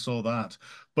smile when I saw that.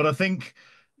 But I think,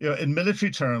 in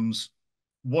military terms,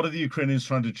 what are the Ukrainians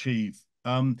trying to achieve?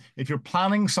 If you're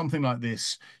planning something like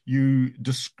this, the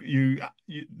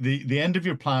end of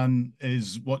your plan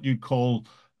is what you'd call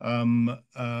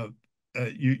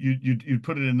you'd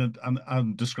put it in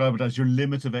and describe it as your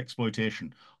limit of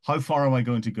exploitation. How far am I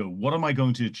going to go? What am I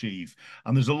going to achieve?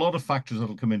 And there's a lot of factors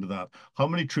that'll come into that. How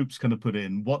many troops can I put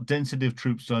in? What density of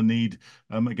troops do I need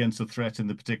against a threat in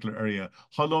the particular area?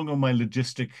 How long are my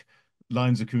logistic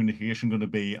lines of communication going to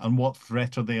be, and what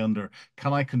threat are they under?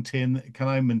 Can I contain? Can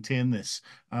I maintain this?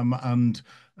 And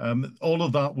all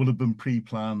of that will have been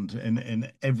pre-planned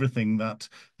in everything that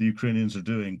the Ukrainians are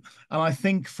doing. And I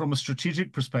think from a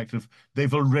strategic perspective,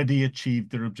 they've already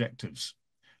achieved their objectives.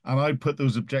 And I put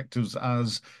those objectives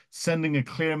as sending a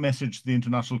clear message to the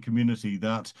international community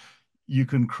that you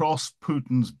can cross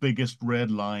Putin's biggest red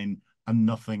line and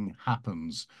nothing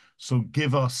happens. So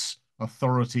give us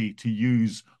authority to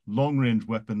use long-range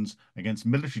weapons against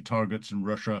military targets in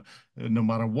Russia. No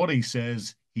matter what he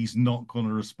says, he's not going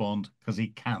to respond because he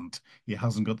can't. He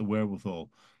hasn't got the wherewithal.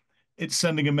 It's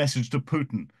sending a message to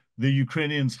Putin. The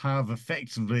Ukrainians have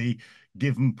effectively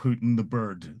given Putin the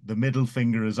bird. The middle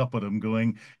finger is up at him,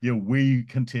 going, we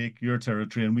can take your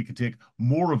territory and we can take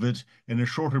more of it in a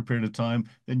shorter period of time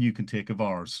than you can take of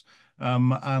ours.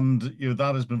 And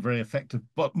that has been very effective.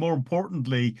 But more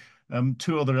importantly,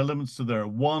 two other elements to there.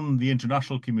 One, the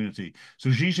international community.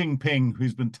 So Xi Jinping,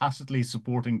 who's been tacitly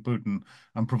supporting Putin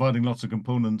and providing lots of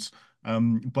components,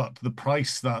 but the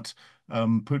price that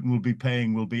Putin will be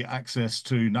paying will be access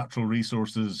to natural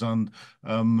resources and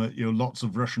lots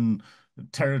of Russian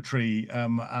territory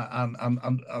and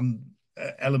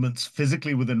elements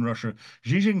physically within Russia.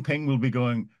 Xi Jinping will be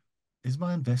going, is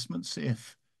my investment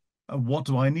safe? What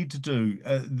do I need to do?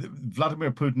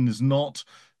 Vladimir Putin is not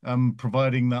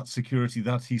providing that security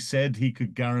that he said he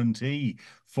could guarantee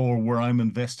for where I'm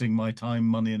investing my time,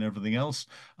 money, and everything else.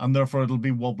 And therefore, it'll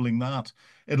be wobbling that.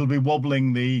 It'll be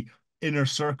wobbling the inner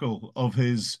circle of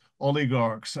his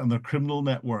oligarchs and their criminal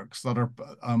networks that are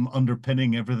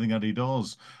underpinning everything that he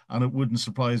does. And it wouldn't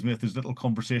surprise me if there's little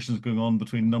conversations going on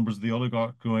between numbers of the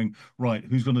oligarch going, right,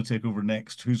 who's going to take over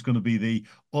next? Who's going to be the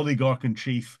oligarch in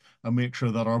chief and make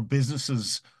sure that our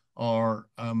businesses are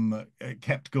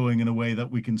kept going in a way that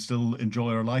we can still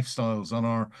enjoy our lifestyles and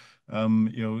our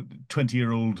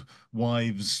 20-year-old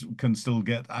wives can still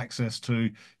get access to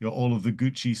all of the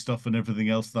Gucci stuff and everything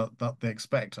else that they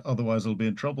expect. Otherwise, they'll be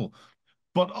in trouble.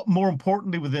 But more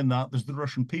importantly, within that, there's the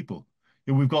Russian people.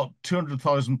 We've got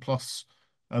 200,000 plus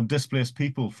displaced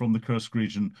people from the Kursk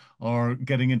region are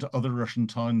getting into other Russian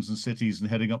towns and cities and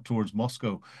heading up towards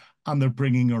Moscow. And they're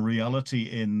bringing a reality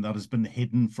in that has been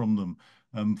hidden from them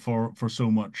for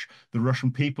so much. The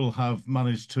Russian people have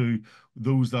managed to,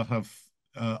 those that have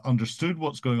understood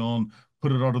what's going on,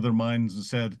 put it out of their minds and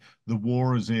said, the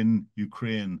war is in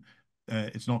Ukraine.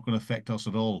 It's not going to affect us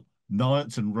at all. Now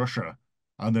it's in Russia.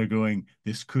 And they're going,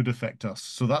 this could affect us.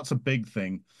 So that's a big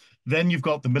thing. Then you've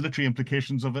got the military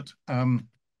implications of it. And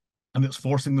it's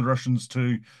forcing the Russians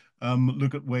to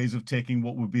look at ways of taking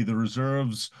what would be the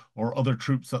reserves or other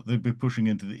troops that they'd be pushing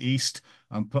into the east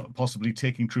and possibly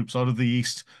taking troops out of the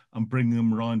east and bringing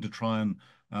them around to try and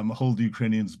hold the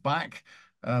Ukrainians back.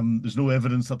 There's no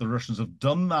evidence that the Russians have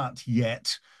done that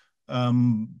yet.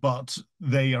 But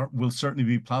they will certainly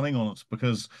be planning on it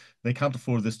because they can't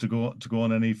afford this to go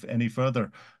on any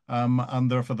further, and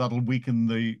therefore that'll weaken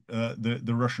the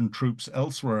Russian troops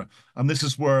elsewhere. And this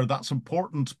is where that's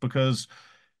important because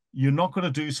you're not going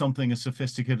to do something as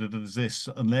sophisticated as this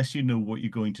unless you know what you're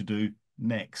going to do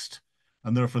next,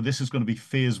 and therefore this is going to be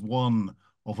phase one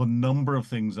of a number of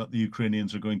things that the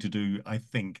Ukrainians are going to do, I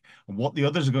think, and what the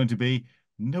others are going to be.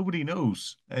 Nobody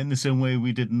knows in the same way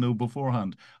we didn't know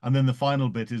beforehand. And then the final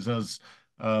bit is, as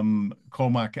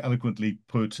Cormac eloquently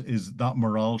put, is that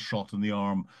morale shot in the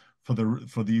arm for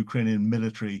the Ukrainian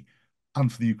military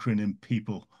and for the Ukrainian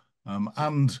people.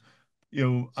 And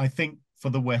I think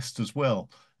for the West as well,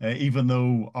 even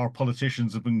though our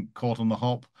politicians have been caught on the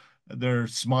hop, they're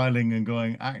smiling and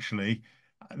going, actually,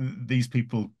 these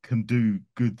people can do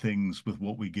good things with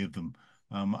what we give them.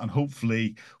 And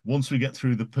hopefully, once we get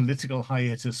through the political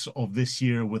hiatus of this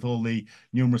year with all the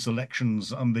numerous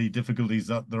elections and the difficulties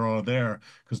that there are there,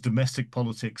 because domestic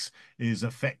politics is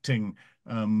affecting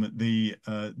the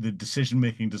decision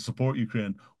making to support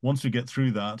Ukraine. Once we get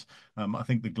through that, I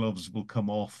think the gloves will come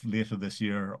off later this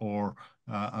year or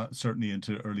certainly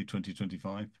into early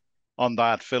 2025. On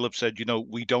that, Philip said,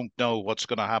 we don't know what's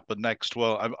going to happen next.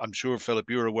 Well, I'm sure,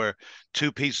 Philip, you're aware.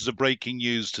 Two pieces of breaking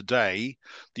news today.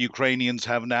 The Ukrainians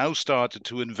have now started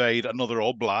to invade another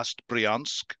oblast,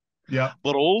 Bryansk. Yeah.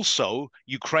 But also,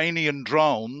 Ukrainian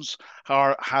drones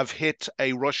have hit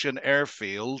a Russian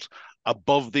airfield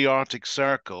above the Arctic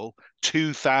Circle,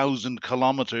 2,000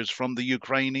 kilometers from the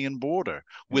Ukrainian border,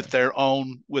 with their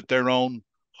own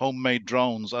homemade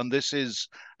drones. And this is,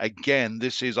 again,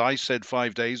 I said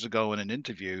 5 days ago in an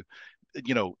interview,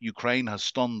 Ukraine has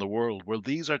stunned the world. Well,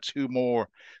 these are two more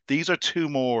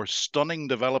stunning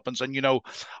developments. And,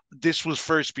 this was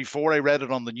first before I read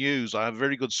it on the news. I have a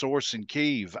very good source in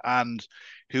Kyiv, and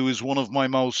who is one of my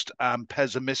most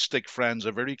pessimistic friends,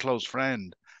 a very close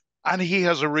friend. And he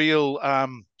has a real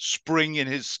spring in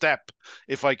his step,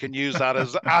 if I can use that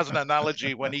as an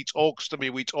analogy. When he talks to me,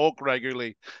 we talk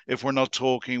regularly. If we're not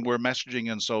talking, we're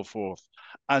messaging and so forth.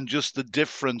 And just the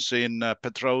difference in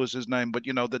Petro is his name, but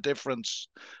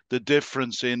the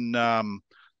difference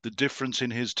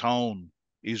in his tone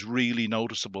is really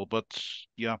noticeable. But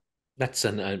yeah. That's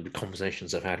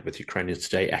conversations I've had with Ukrainians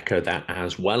today echo that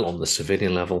as well on the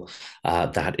civilian level,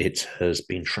 that it has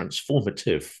been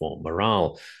transformative for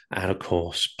morale. And of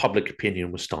course, public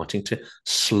opinion was starting to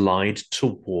slide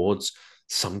towards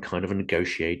some kind of a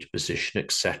negotiated position,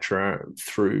 etc.,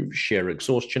 through sheer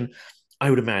exhaustion. I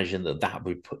would imagine that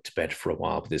would be put to bed for a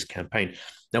while with this campaign.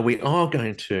 Now, we are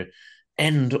going to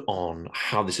end on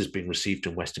how this has been received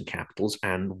in Western capitals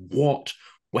and what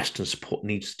Western support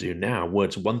needs to do now.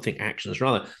 Words are one thing, actions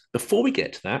rather. Before we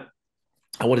get to that,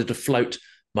 I wanted to float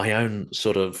my own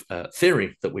sort of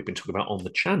theory that we've been talking about on the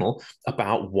channel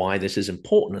about why this is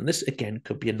important. And this, again,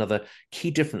 could be another key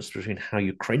difference between how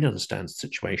Ukraine understands the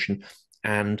situation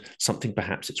and something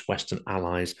perhaps its Western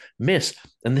allies miss.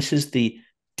 And this is the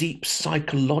deep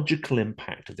psychological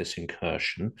impact of this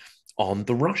incursion on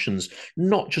the Russians,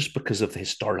 not just because of the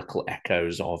historical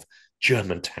echoes of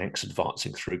German tanks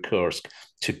advancing through Kursk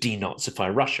to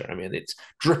denazify Russia. I mean, it's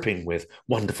dripping with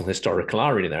wonderful historical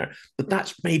irony there, but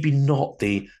that's maybe not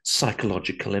the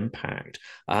psychological impact.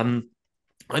 I'm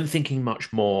thinking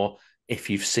much more if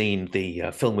you've seen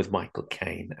the film with Michael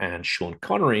Caine and Sean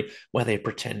Connery, where they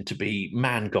pretend to be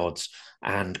man gods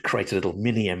and create a little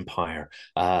mini empire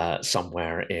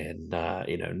somewhere in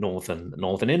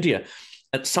northern India.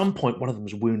 At some point, one of them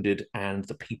is wounded, and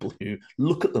the people who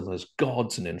look at them as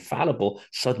gods and infallible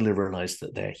suddenly realize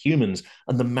that they're humans,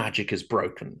 and the magic is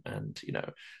broken. And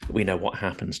we know what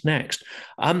happens next.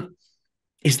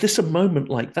 Is this a moment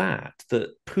like that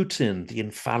Putin, the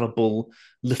infallible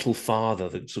little father,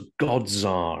 the sort of god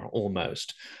czar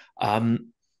almost,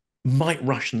 might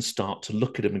Russians start to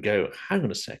look at him and go, hang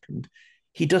on a second,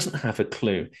 he doesn't have a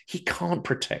clue. He can't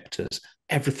protect us.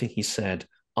 Everything he said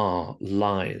are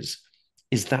lies.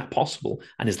 Is that possible?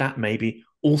 And is that maybe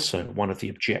also one of the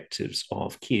objectives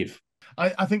of Kyiv?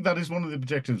 I think that is one of the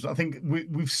objectives. I think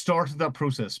we've started that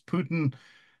process. Putin,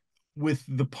 with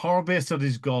the power base that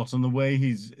he's got and the way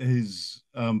his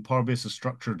power base is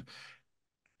structured,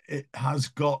 it has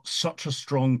got such a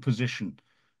strong position.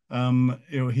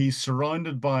 He's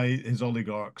surrounded by his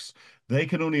oligarchs. They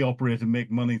can only operate and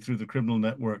make money through the criminal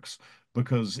networks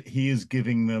because he is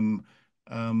giving them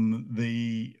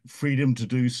the freedom to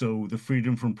do so, the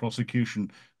freedom from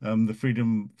prosecution, the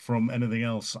freedom from anything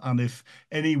else. And if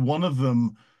any one of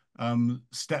them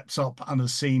steps up and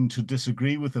is seen to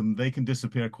disagree with them, they can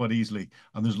disappear quite easily.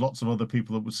 And there's lots of other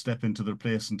people that would step into their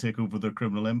place and take over their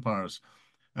criminal empires.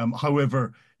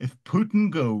 However, if Putin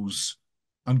goes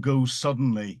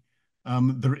suddenly,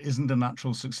 there isn't a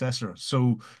natural successor.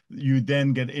 So you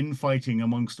then get infighting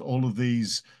amongst all of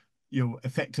these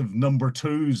effective number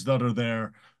twos that are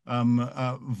there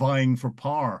vying for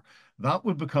power. That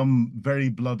would become very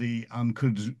bloody and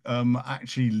could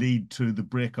actually lead to the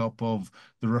breakup of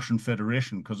the Russian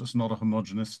Federation because it's not a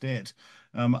homogenous state.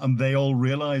 And they all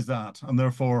realize that. And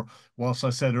therefore, whilst I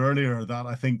said earlier that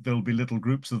I think there'll be little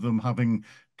groups of them having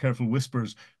careful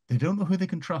whispers, they don't know who they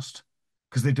can trust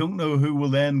because they don't know who will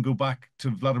then go back to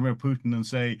Vladimir Putin and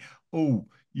say, oh,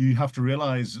 you have to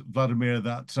realize, Vladimir,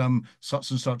 that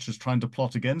such and such is trying to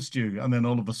plot against you. And then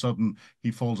all of a sudden he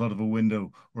falls out of a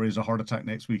window or he has a heart attack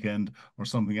next weekend or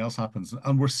something else happens.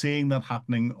 And we're seeing that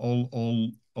happening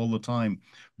all the time.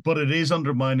 But it is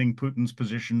undermining Putin's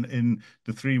position in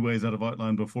the three ways that I've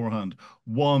outlined beforehand.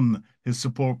 One, his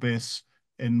support base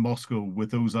in Moscow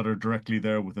with those that are directly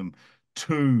there with him.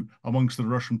 Two, amongst the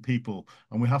Russian people.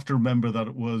 And we have to remember that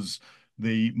it was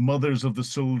the mothers of the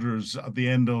soldiers at the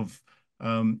end of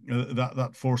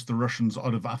that forced the Russians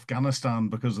out of Afghanistan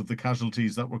because of the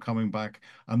casualties that were coming back,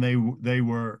 and they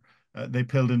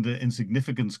paled into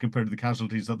insignificance compared to the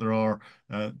casualties that there are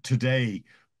today.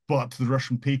 But the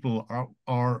Russian people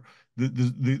are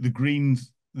the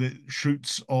Greens the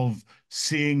shoots of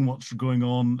seeing what's going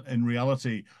on in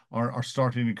reality are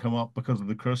starting to come up because of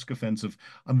the Kursk offensive.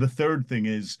 And the third thing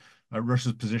is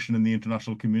Russia's position in the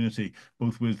international community,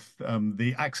 both with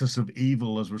the axis of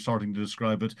evil, as we're starting to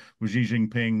describe it, with Xi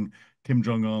Jinping, Kim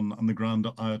Jong-un, and the Grand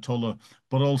Ayatollah,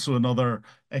 but also in other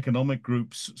economic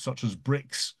groups such as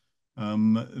BRICS,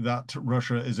 that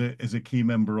Russia is a key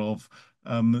member of,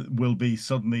 will be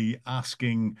suddenly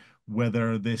asking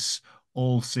whether this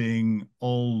all-seeing,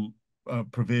 all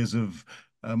pervasive,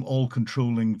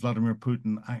 all-controlling Vladimir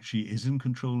Putin actually is in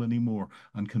control anymore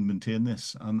and can maintain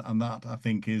this. And that, I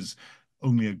think, is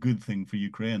only a good thing for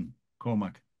Ukraine.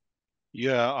 Cormac.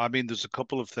 Yeah, I mean, there's a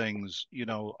couple of things.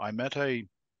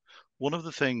 One of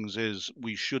the things is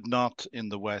we should not, in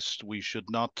the West, we should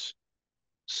not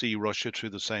see Russia through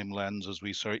the same lens as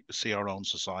we see our own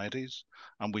societies,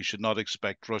 and we should not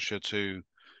expect Russia to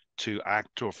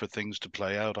act or for things to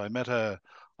play out. I met a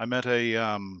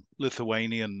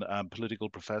Lithuanian political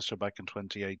professor back in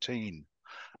 2018,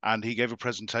 and he gave a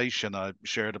presentation I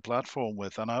shared a platform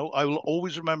with, and I will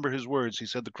always remember his words. He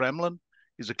said the Kremlin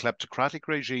is a kleptocratic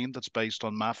regime that's based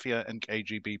on mafia and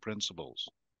KGB principles.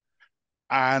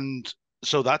 And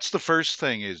so that's the first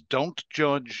thing, is don't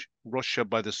judge Russia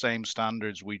by the same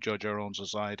standards we judge our own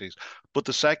societies. But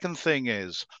the second thing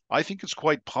is, I think it's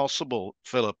quite possible,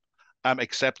 Philip,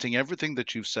 accepting everything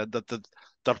that you've said,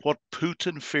 that what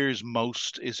Putin fears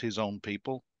most is his own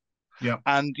people. Yeah.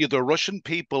 And the Russian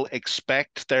people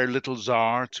expect their little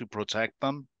czar to protect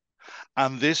them.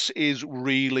 And this is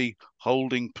really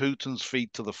holding Putin's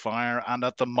feet to the fire. And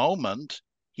at the moment,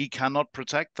 he cannot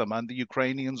protect them. And the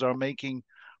Ukrainians are making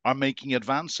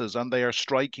advances, and they are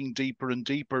striking deeper and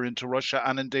deeper into Russia.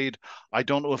 And indeed, I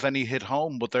don't know if any hit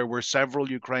home, but there were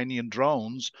several Ukrainian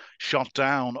drones shot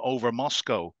down over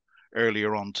Moscow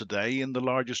earlier on today in the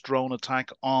largest drone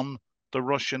attack on the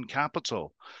Russian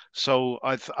capital. So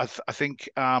I think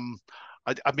I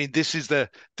mean, this is the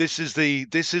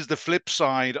flip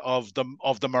side of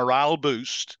the morale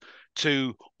boost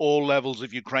to all levels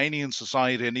of Ukrainian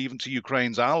society, and even to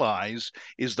Ukraine's allies,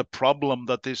 is the problem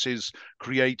that this is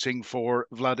creating for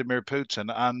Vladimir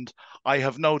Putin. And I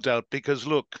have no doubt, because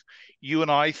look, you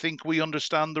and I think we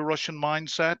understand the Russian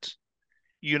mindset.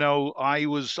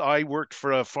 I worked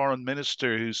for a foreign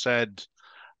minister who said,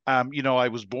 I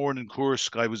was born in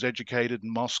Kursk, I was educated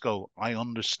in Moscow. I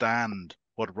understand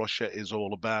what Russia is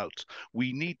all about.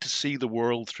 We need to see the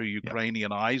world through Yeah.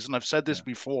 Ukrainian eyes. And I've said this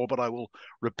Yeah. before, but I will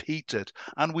repeat it.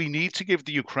 And we need to give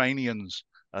the Ukrainians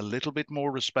a little bit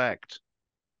more respect,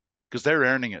 because they're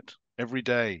earning it every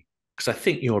day. Because I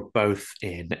think you're both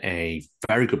in a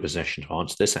very good position to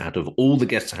answer this. Out of all the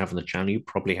guests I have on the channel, you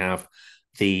probably have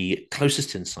the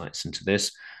closest insights into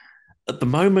this. At the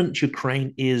moment,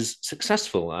 Ukraine is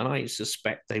successful, and I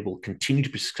suspect they will continue to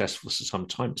be successful for some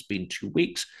time. It's been 2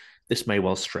 weeks. This may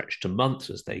well stretch to months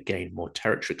as they gain more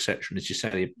territory, etc. And as you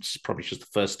say, it's probably just the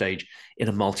first stage in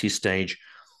a multi-stage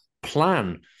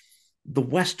plan. The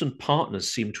Western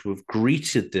partners seem to have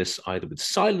greeted this either with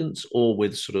silence or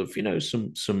with sort of,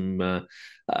 some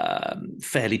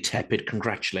fairly tepid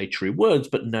congratulatory words,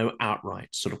 but no outright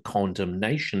sort of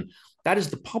condemnation. That is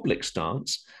the public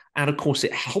stance. And of course,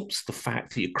 it helps the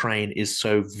fact that Ukraine is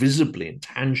so visibly and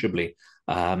tangibly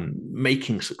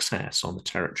making success on the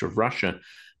territory of Russia.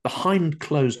 Behind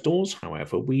closed doors,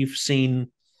 however, we've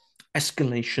seen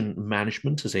escalation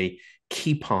management as a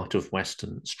key part of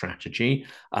Western strategy.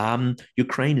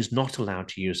 Ukraine is not allowed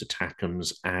to use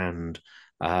ATACMS, and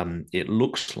it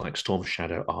looks like Storm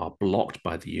Shadow are blocked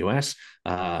by the US,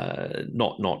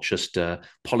 not just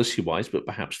policy-wise, but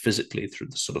perhaps physically through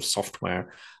the sort of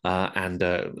software and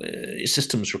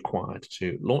systems required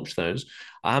to launch those.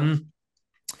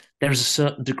 There is a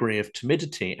certain degree of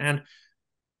timidity, and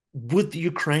would the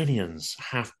Ukrainians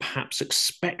have perhaps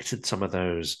expected some of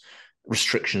those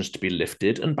restrictions to be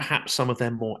lifted, and perhaps some of their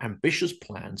more ambitious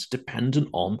plans dependent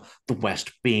on the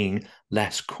West being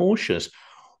less cautious?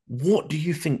 What do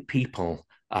you think people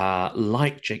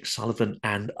like Jake Sullivan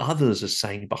and others are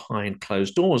saying behind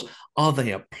closed doors? Are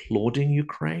they applauding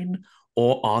Ukraine,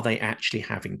 or are they actually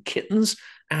having kittens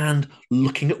and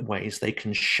looking at ways they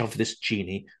can shove this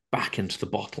genie back into the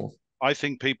bottle? I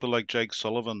think people like Jake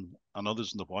Sullivan and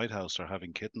others in the White House are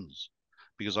having kittens,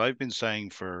 because I've been saying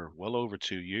for well over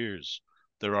 2 years,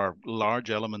 there are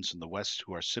large elements in the West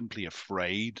who are simply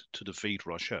afraid to defeat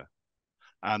Russia.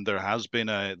 And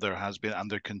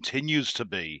and there continues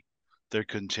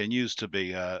to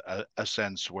be a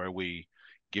sense where we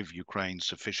give Ukraine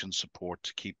sufficient support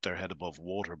to keep their head above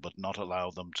water, but not allow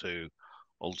them to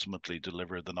ultimately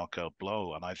deliver the knockout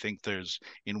blow. And I think there's,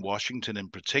 in Washington in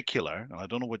particular, and I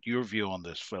don't know what your view on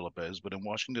this, Philip, is, but in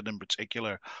Washington in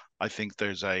particular, I think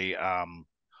there's a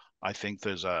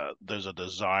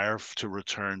desire to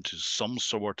return to some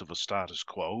sort of a status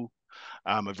quo.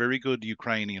 A very good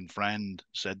Ukrainian friend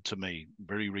said to me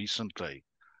very recently,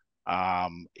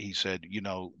 he said,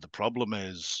 the problem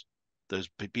is there's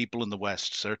people in the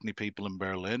West, certainly people in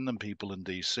Berlin and people in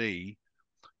DC,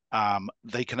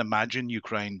 they can imagine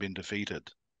Ukraine being defeated,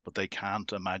 but they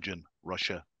can't imagine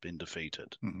Russia being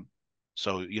defeated. Mm-hmm.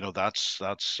 So, that's.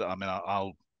 I mean,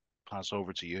 I'll pass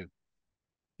over to you.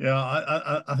 Yeah,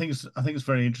 I think it's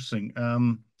very interesting.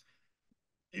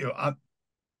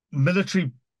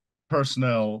 Military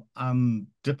personnel and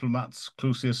diplomats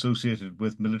closely associated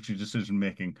with military decision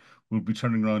making will be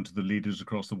turning around to the leaders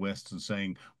across the West and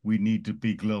saying, we need to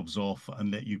be gloves off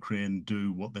and let Ukraine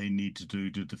do what they need to do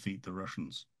to defeat the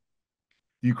Russians.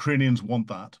 The Ukrainians want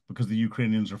that because the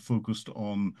Ukrainians are focused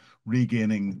on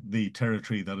regaining the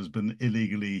territory that has been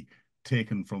illegally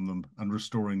taken from them and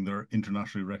restoring their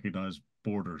internationally recognized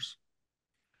borders.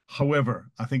 However,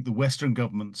 I think the Western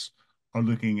governments are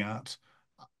looking at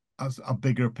as a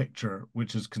bigger picture,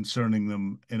 which is concerning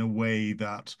them in a way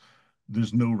that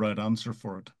there's no right answer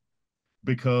for it.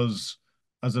 Because,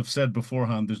 as I've said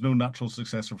beforehand, there's no natural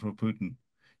successor for Putin.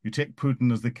 You take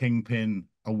Putin as the kingpin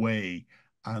away,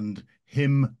 and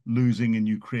him losing in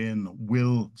Ukraine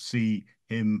will see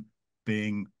him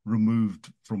being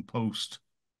removed from post.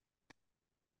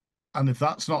 And if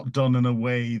that's not done in a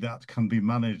way that can be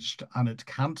managed, and it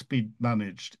can't be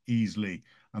managed easily,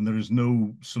 and there is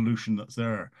no solution that's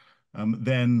there,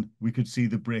 then we could see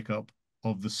the breakup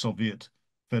of the Soviet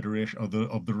Federation, or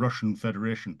of the Russian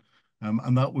Federation,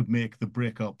 and that would make the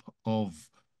breakup of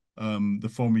the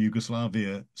former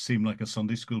Yugoslavia seem like a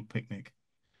Sunday school picnic,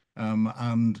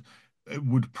 and it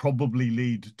would probably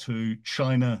lead to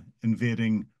China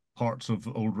invading parts of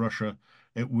old Russia.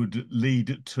 It would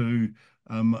lead to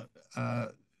um, uh,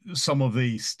 some of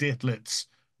the statelets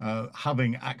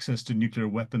having access to nuclear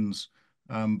weapons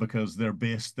because they're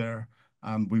based there,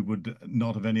 and we would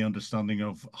not have any understanding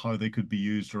of how they could be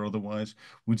used or otherwise.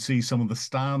 We'd see some of the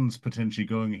stands potentially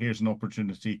going, here's an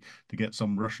opportunity to get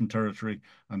some Russian territory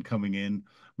and coming in.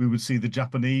 We would see the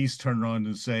Japanese turn around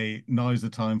and say, now's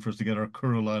the time for us to get our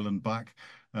Kuril Island back.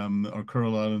 Our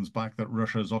Kuril Islands back that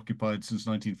Russia has occupied since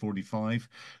 1945.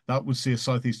 That would see a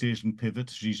Southeast Asian pivot.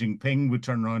 Xi Jinping would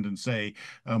turn around and say,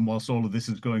 whilst all of this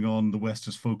is going on, the West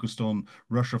is focused on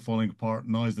Russia falling apart.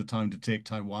 Now is the time to take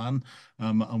Taiwan,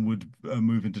 and would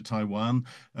move into Taiwan.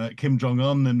 Kim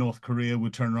Jong-un in North Korea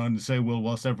would turn around and say, well,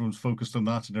 whilst everyone's focused on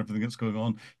that and everything that's going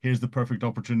on, here's the perfect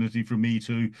opportunity for me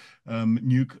to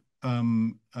nuke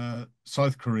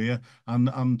South Korea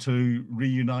and to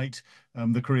reunite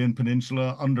the Korean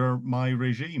Peninsula under my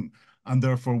regime. And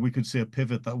therefore, we could see a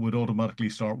pivot that would automatically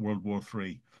start World War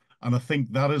III. And I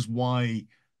think that is why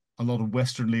a lot of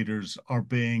Western leaders are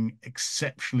being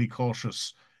exceptionally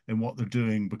cautious in what they're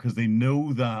doing, because they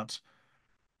know that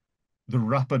the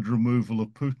rapid removal of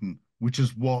Putin, which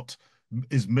is what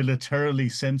is militarily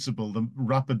sensible, the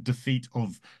rapid defeat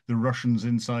of the Russians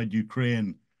inside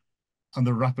Ukraine, and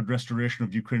the rapid restoration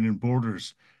of Ukrainian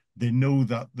borders, they know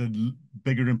that the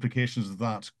bigger implications of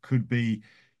that could be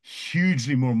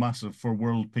hugely more massive for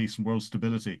world peace and world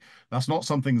stability. That's not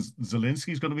something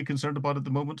Zelensky's going to be concerned about at the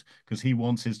moment because he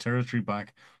wants his territory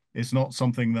back. It's not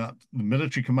something that the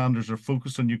military commanders are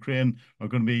focused on Ukraine are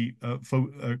going to be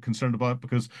concerned about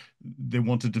because they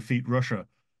want to defeat Russia.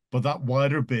 But that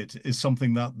wider bit is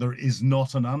something that there is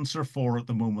not an answer for at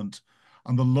the moment.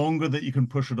 And the longer that you can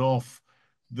push it off,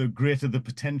 the greater the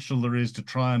potential there is to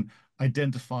try and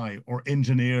identify or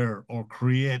engineer or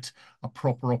create a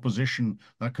proper opposition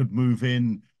that could move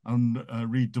in and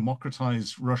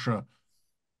re-democratize Russia.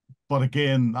 But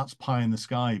again, that's pie in the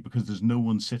sky because there's no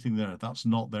one sitting there. That's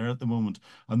not there at the moment.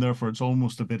 And therefore, it's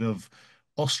almost a bit of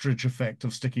ostrich effect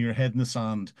of sticking your head in the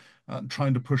sand and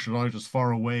trying to push it out as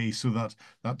far away so that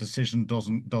that decision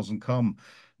doesn't come.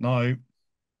 Now,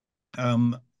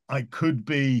 I could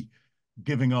be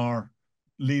giving our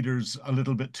leaders a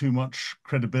little bit too much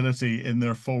credibility in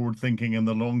their forward thinking and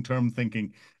the long-term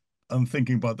thinking and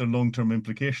thinking about their long-term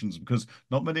implications, because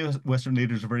not many Western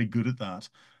leaders are very good at that.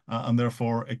 And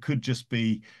therefore, it could just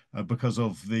be because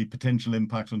of the potential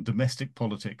impact on domestic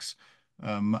politics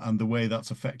and the way that's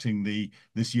affecting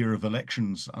this year of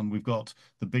elections. And we've got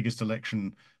the biggest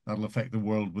election that'll affect the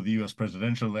world with the US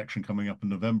presidential election coming up in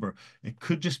November. It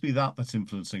could just be that that's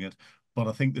influencing it. But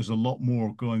I think there's a lot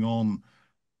more going on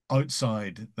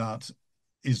outside that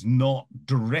is not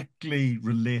directly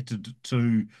related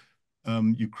to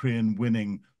Ukraine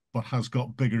winning, but has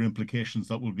got bigger implications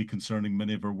that will be concerning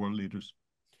many of our world leaders.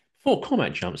 Before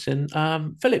Cormac jumps in,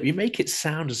 Philip, you make it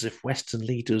sound as if Western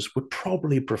leaders would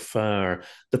probably prefer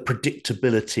the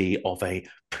predictability of a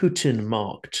Putin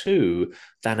Mark II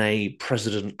than a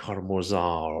President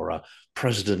Karamazov or a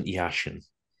President Yashin.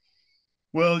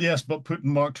 Well, yes, but Putin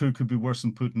Mark II could be worse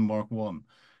than Putin Mark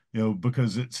I,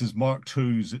 because it's his Mark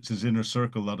IIs, it's his inner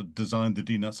circle that had designed the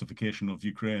denazification of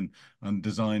Ukraine and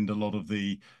designed a lot of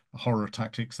the horror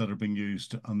tactics that are being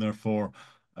used. And therefore,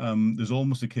 there's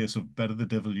almost a case of better the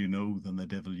devil you know than the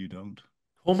devil you don't.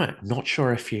 Cormac, not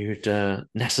sure if you'd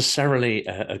necessarily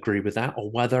agree with that or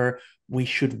whether we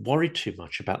should worry too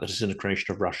much about the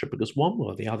disintegration of Russia because one way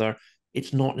or the other,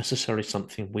 it's not necessarily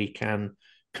something we can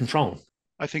control.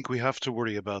 I think we have to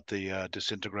worry about the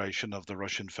disintegration of the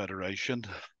Russian Federation.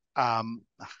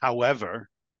 However,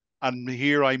 and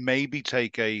here I maybe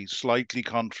take a slightly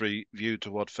contrary view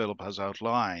to what Philip has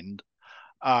outlined.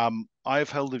 I've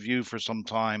held the view for some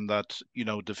time that,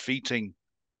 defeating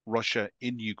Russia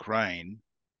in Ukraine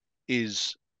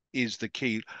is the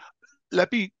key.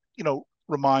 Let me,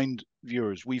 remind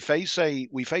viewers, we face a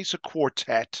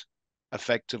quartet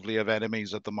effectively of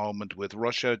enemies at the moment with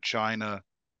Russia, China,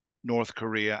 North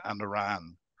Korea, and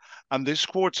Iran. And this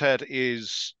quartet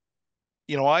is,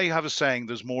 I have a saying,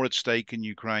 there's more at stake in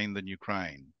Ukraine than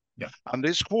Ukraine. Yeah. And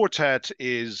this quartet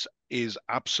is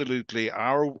absolutely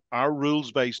our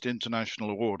rules-based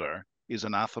international order is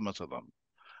anathema to them.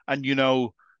 And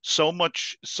so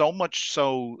much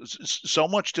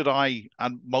did I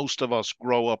and most of us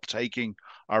grow up taking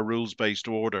our rules-based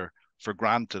order for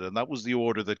granted. And that was the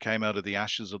order that came out of the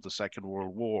ashes of the Second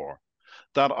World War.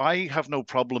 That I have no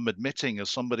problem admitting, as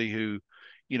somebody who,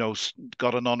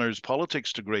 got an honors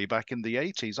politics degree back in the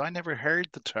 80s, I never heard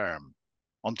the term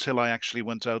until I actually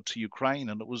went out to Ukraine.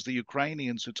 And it was the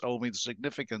Ukrainians who told me the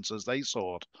significance, as they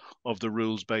saw it, of the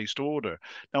rules-based order.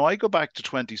 Now, I go back to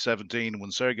 2017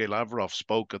 when Sergei Lavrov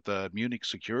spoke at the Munich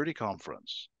Security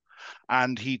Conference.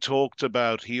 And he talked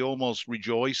about, he almost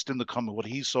rejoiced in what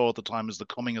he saw at the time as the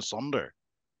coming asunder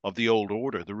of the old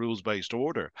order, the rules-based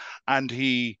order. And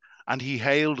he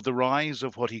hailed the rise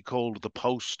of what he called the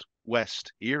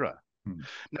post-West era.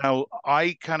 Now,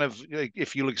 I kind of,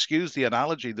 if you'll excuse the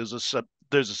analogy, there's a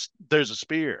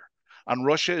spear, and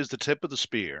Russia is the tip of the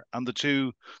spear, and the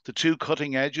two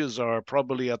cutting edges are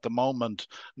probably at the moment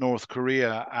North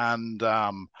Korea and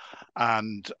Iran,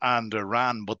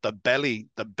 but the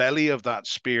belly of that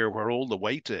spear, where all the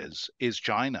weight is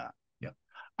China. Yeah,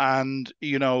 and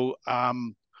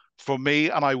for me,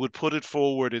 and I would put it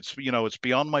forward, it's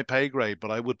beyond my pay grade,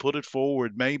 but I would put it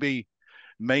forward, maybe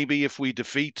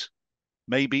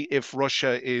if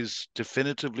Russia is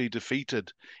definitively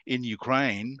defeated in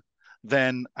Ukraine,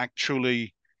 then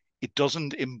actually it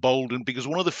doesn't embolden, because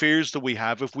one of the fears that we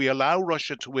have, if we allow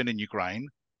Russia to win in Ukraine,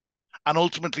 and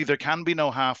ultimately there can be no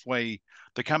halfway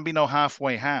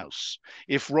house.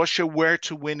 If Russia were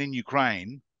to win in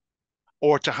Ukraine,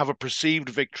 or to have a perceived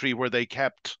victory where they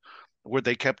kept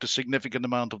a significant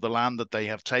amount of the land that they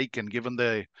have taken, given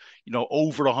the,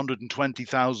 over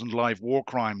 120,000 live war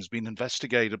crimes being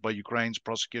investigated by Ukraine's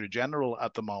prosecutor general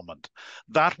at the moment.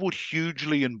 That would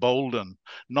hugely embolden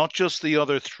not just the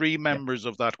other three members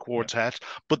of that quartet,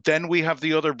 but then we have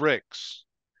the other BRICS,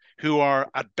 who are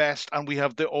at best, and we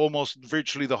have the almost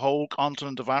virtually the whole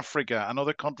continent of Africa and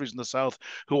other countries in the south,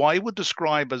 who I would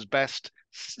describe as best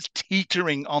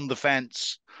teetering on the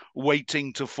fence,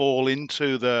 waiting to fall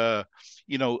into the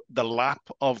lap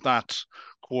of that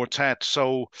quartet.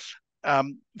 So,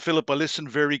 Philip, I listened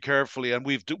very carefully, and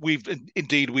we've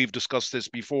discussed this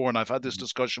before, and I've had this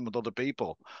discussion with other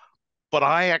people. But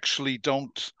I actually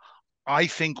don't. I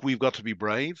think we've got to be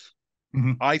brave.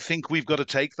 I think we've got to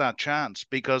take that chance,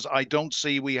 because I don't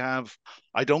see we have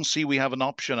an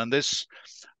option. And this,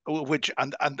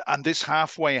 this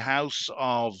halfway house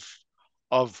of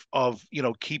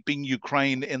keeping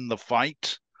Ukraine in the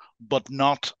fight, but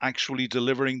not actually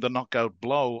delivering the knockout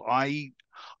blow, I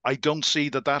don't see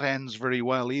that ends very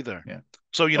well either. Yeah.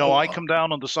 So, I come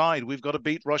down on the side. We've got to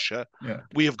beat Russia. Yeah.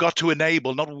 We have got to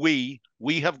enable, not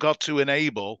we have got to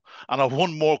enable. And I have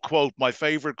one more quote. My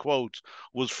favorite quote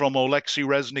was from Oleksiy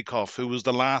Reznikov, who was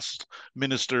the last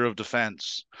Minister of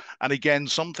Defense. And again,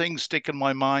 some things stick in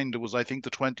my mind. It was, I think,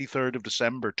 the 23rd of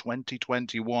December,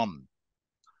 2021.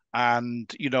 And,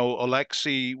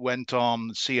 Oleksiy went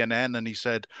on CNN and he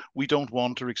said, "We don't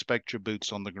want or expect your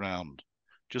boots on the ground.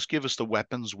 Just give us the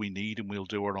weapons we need and we'll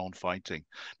do our own fighting."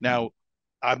 Now,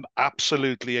 I'm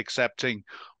absolutely accepting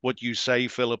what you say,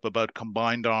 Philip, about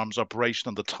combined arms operation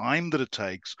and the time that it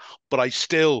takes, but I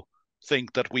still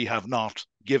think that we have not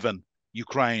given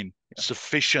Ukraine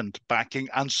sufficient backing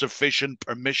and sufficient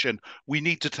permission. We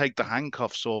need to take the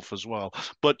handcuffs off as well.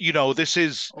 But,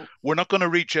 we're not going to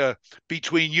reach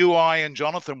between you, I, and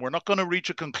Jonathan, we're not going to reach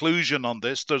a conclusion on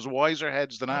this. There's wiser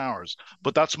heads than ours.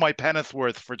 But that's my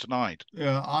penn'orth for tonight.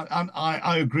 Yeah,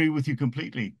 I agree with you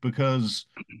completely, because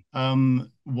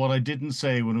what I didn't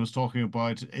say when I was talking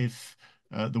about if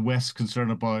the West's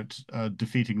concern about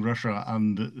defeating Russia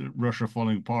and Russia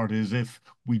falling apart is if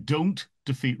we don't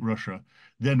defeat Russia,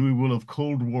 then we will have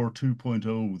Cold War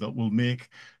 2.0 that will make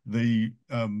the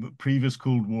previous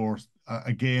Cold War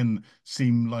again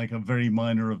seem like a very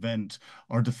minor event.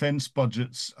 Our defense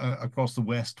budgets across the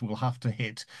West will have to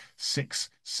hit 6,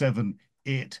 7,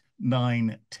 8,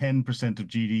 9, 10% of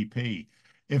GDP.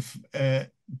 If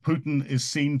Putin is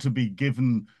seen to be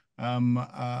given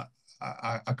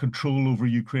a control over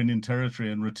Ukrainian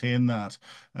territory and retain that,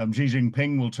 Xi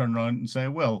Jinping will turn around and say,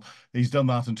 well, he's done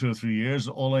that in 2 or 3 years.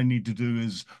 All I need to do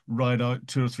is ride out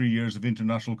 2 or 3 years of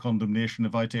international condemnation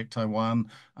if I take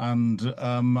Taiwan, and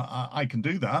I can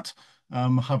do that.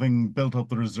 Having built up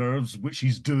the reserves, which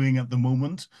he's doing at the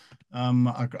moment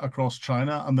across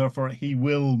China, and therefore he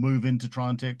will move in to try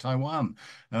and take Taiwan.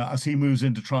 As he moves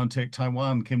in to try and take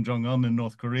Taiwan, Kim Jong-un in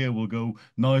North Korea will go,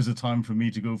 now's the time for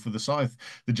me to go for the South.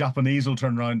 The Japanese will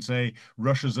turn around and say,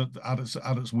 Russia's at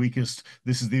its weakest.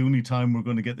 This is the only time we're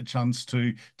going to get the chance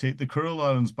to take the Kuril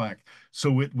Islands back.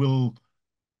 So it will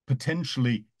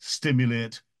potentially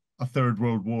stimulate a third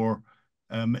world war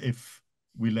if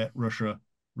we let Russia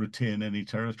retain any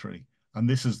territory. And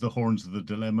this is the horns of the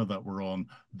dilemma that we're on.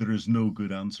 There is no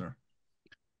good answer.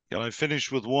 Can I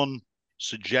finish with one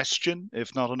suggestion,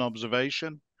 if not an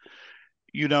observation?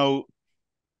 In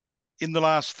the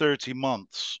last 30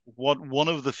 months, one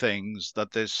of the things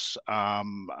that this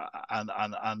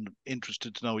and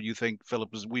interested to know what you think,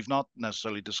 Philip, is we've not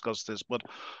necessarily discussed this, but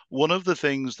one of the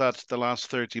things that the last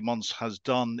 30 months has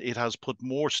done, it has put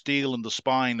more steel in the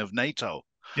spine of NATO.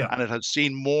 Yeah. And it has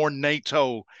seen more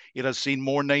NATO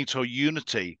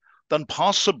unity than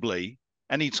possibly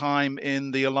any time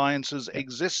in the alliance's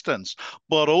existence.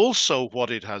 But also what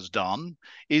it has done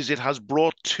is it has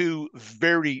brought 2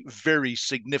 very, very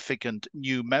significant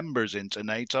new members into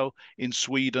NATO in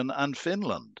Sweden and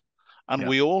Finland. And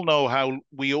we all know how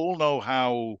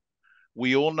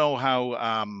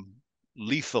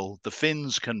lethal the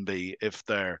Finns can be if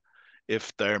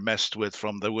they're messed with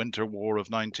from the Winter War of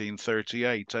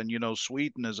 1938. And,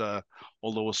 Sweden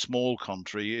although a small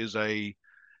country, is a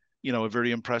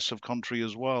very impressive country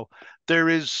as well. There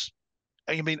is,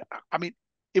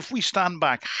 if we stand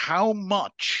back, how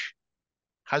much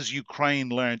has Ukraine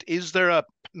learned? Is there a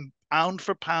pound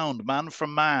for pound, man for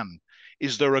man?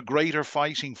 Is there a greater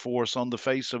fighting force on the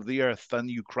face of the earth than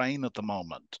Ukraine at the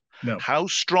moment? No. How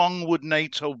strong would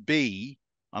NATO be?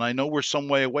 And I know we're some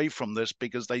way away from this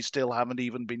because they still haven't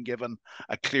even been given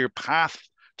a clear path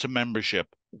to membership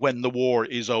when the war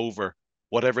is over,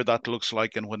 whatever that looks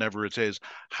like and whenever it is.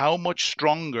 How much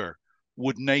stronger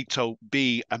would NATO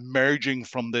be emerging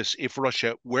from this if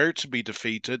Russia were to be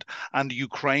defeated and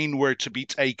Ukraine were to be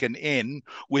taken in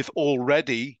with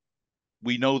already,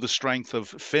 we know the strength of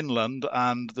Finland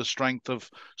and the strength of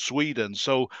Sweden.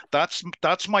 So that's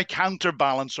my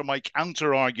counterbalance or my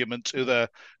counter argument to the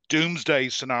doomsday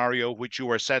scenario which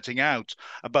you are setting out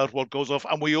about what goes off.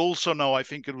 And we also know, I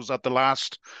think it was at the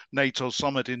last NATO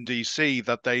summit in DC,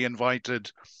 that they invited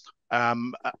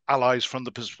allies from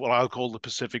what I'll call the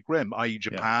Pacific Rim, i.e.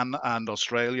 Japan and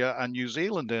Australia and New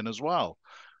Zealand in as well.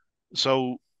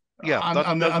 So yeah,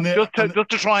 just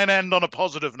to try and end on a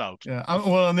positive note. Yeah,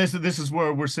 well, and this is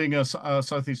where we're seeing a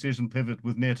Southeast Asian pivot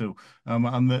with NATO,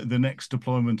 and the next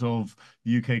deployment of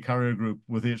the UK carrier group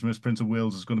with HMS Prince of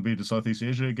Wales is going to be to Southeast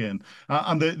Asia again.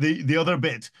 And the other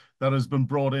bit that has been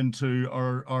brought into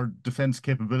our defence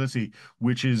capability,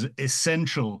 which is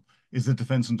essential, is the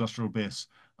defence industrial base.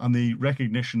 And the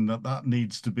recognition that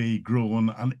needs to be grown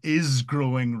and is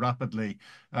growing rapidly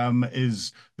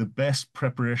is the best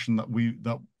preparation that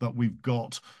we've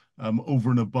got over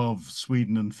and above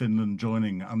Sweden and Finland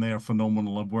joining, and they are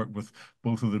phenomenal. I've worked with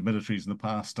both of the militaries in the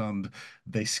past, and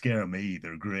they scare me.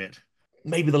 They're great.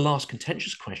 Maybe the last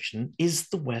contentious question, is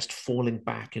the West falling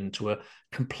back into a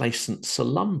complacent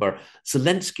slumber?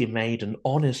 Zelensky made an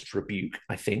honest rebuke,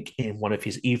 I think, in one of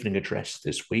his evening addresses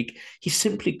this week. He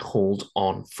simply called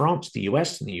on France, the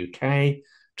US, and the UK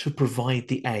to provide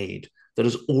the aid that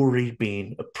has already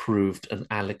been approved and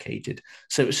allocated.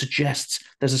 So it suggests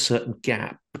there's a certain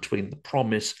gap between the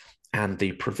promise and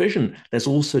the provision. There's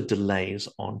also delays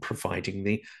on providing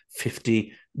the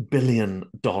 $50 billion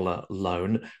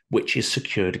loan, which is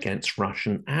secured against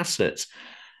Russian assets.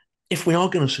 if we are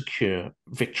going to secure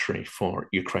victory for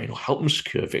Ukraine or help them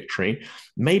secure victory,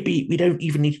 maybe we don't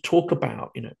even need to talk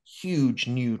about, huge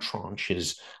new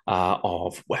tranches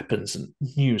of weapons and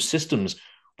new systems.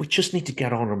 We just need to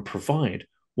get on and provide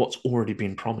what's already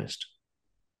been promised.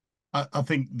 I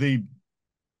think the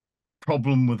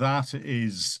problem with that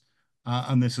is,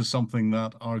 and this is something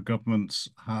that our governments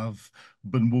have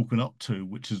been woken up to,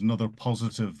 which is another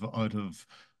positive out of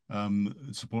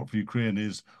support for Ukraine,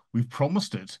 is we've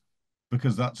promised it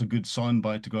because that's a good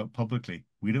soundbite to go out publicly.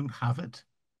 We don't have it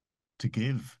to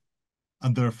give.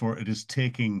 And therefore, it is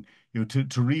taking, to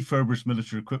refurbish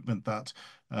military equipment that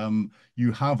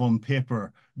you have on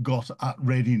paper got at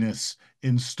readiness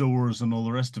in stores and all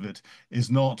the rest of it is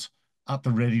not at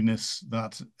the readiness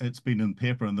that it's been in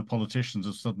paper. And the politicians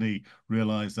have suddenly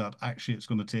realized that actually it's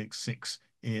going to take 6,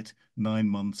 8, 9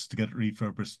 months to get it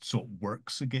refurbished so it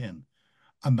works again.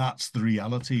 And that's the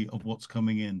reality of what's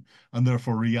coming in. And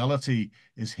therefore, reality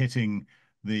is hitting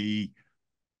the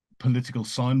political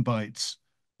sound bites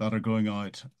that are going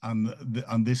out, and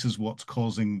this is what's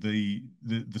causing the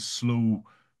slow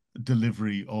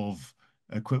delivery of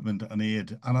equipment and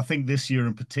aid. And I think this year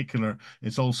in particular,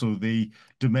 it's also the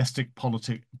domestic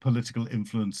political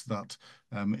influence that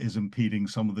is impeding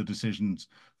some of the decisions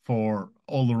for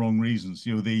all the wrong reasons.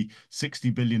 The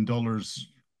 $60 billion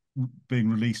being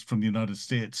released from the United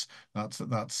States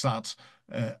that sat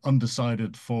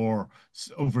undecided for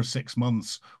over 6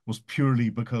 months was purely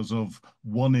because of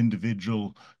one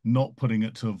individual not putting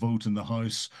it to a vote in the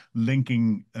House,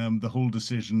 linking the whole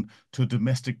decision to a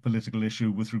domestic political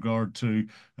issue with regard to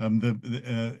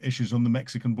the issues on the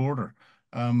Mexican border,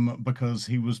 because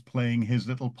he was playing his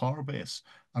little power base.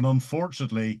 And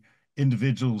unfortunately,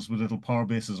 individuals with little power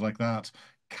bases like that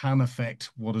can affect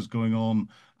what is going on.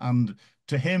 And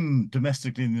to him,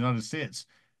 domestically in the United States,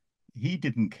 he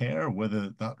didn't care whether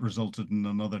that resulted in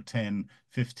another 10,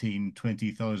 15,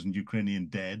 20,000 Ukrainian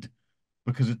dead,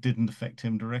 because it didn't affect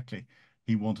him directly.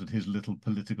 He wanted his little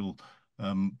political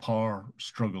power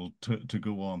struggle to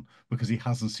go on because he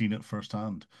hasn't seen it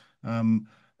firsthand.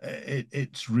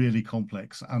 It's really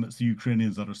complex, and it's the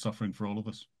Ukrainians that are suffering for all of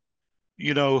us.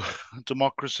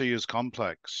 Democracy is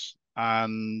complex.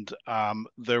 And I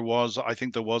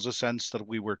think there was a sense that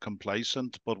we were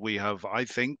complacent, but I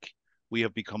think we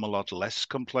have become a lot less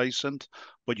complacent.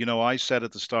 But, I said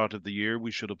at the start of the year,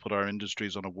 we should have put our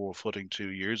industries on a war footing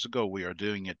 2 years ago. We are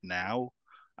doing it now.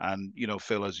 And,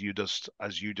 Phil, as you just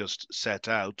set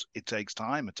out, it takes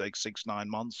time. It takes 6, 9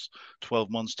 months, 12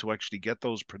 months to actually get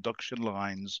those production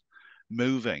lines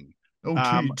moving.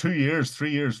 Oh, 2 years,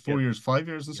 3 years, 4 years, 5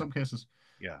 years in some cases.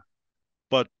 Yeah.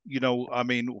 But,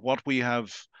 what we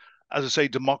have, as I say,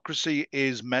 democracy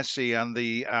is messy. And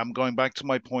going back to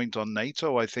my point on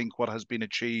NATO, I think what has been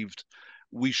achieved,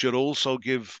 we should also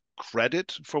give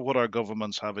credit for what our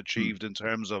governments have achieved in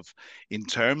terms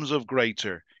of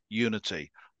greater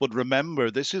unity. But remember,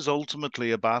 this is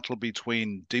ultimately a battle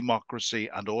between democracy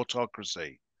and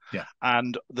autocracy. Yeah.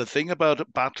 And the thing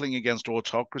about battling against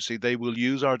autocracy, they will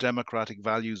use our democratic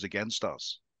values against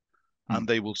us. And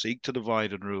they will seek to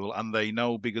divide and rule. And they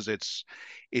know, because it's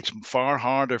far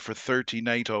harder for 30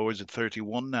 NATO, or is it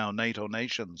 31 now, NATO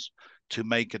nations to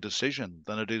make a decision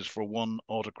than it is for one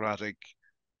autocratic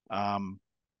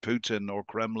Putin or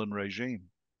Kremlin regime.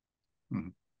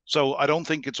 So I don't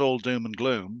think it's all doom and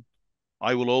gloom.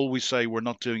 I will always say we're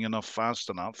not doing enough fast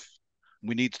enough.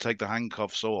 We need to take the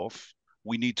handcuffs off.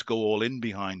 We need to go all in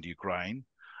behind Ukraine.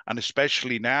 And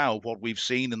especially now, what we've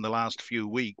seen in the last few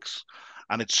weeks,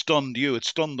 and it stunned you, it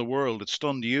stunned the world, it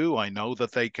stunned you, I know,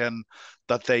 that the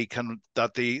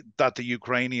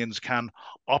Ukrainians can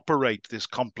operate this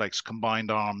complex combined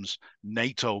arms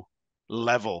NATO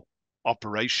level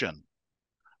operation.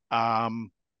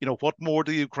 What more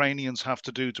do the Ukrainians have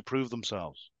to do to prove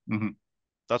themselves?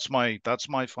 That's my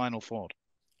final thought.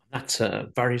 That's a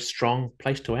very strong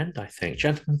place to end, I think.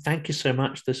 Gentlemen, thank you so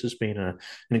much. This has been an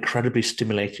incredibly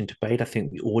stimulating debate. I think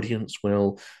the audience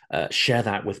will share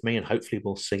that with me, and hopefully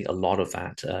we'll see a lot of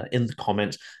that in the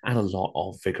comments and a lot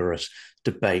of vigorous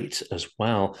debate as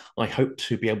well. I hope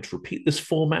to be able to repeat this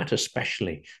format,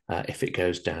 especially if it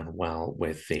goes down well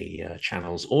with the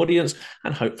channel's audience,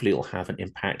 and hopefully it'll have an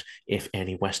impact if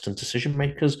any Western decision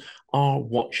makers are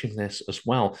watching this as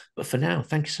well. But for now,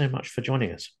 thank you so much for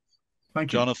joining us.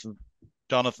 Thank you.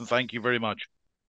 Jonathan, thank you very much.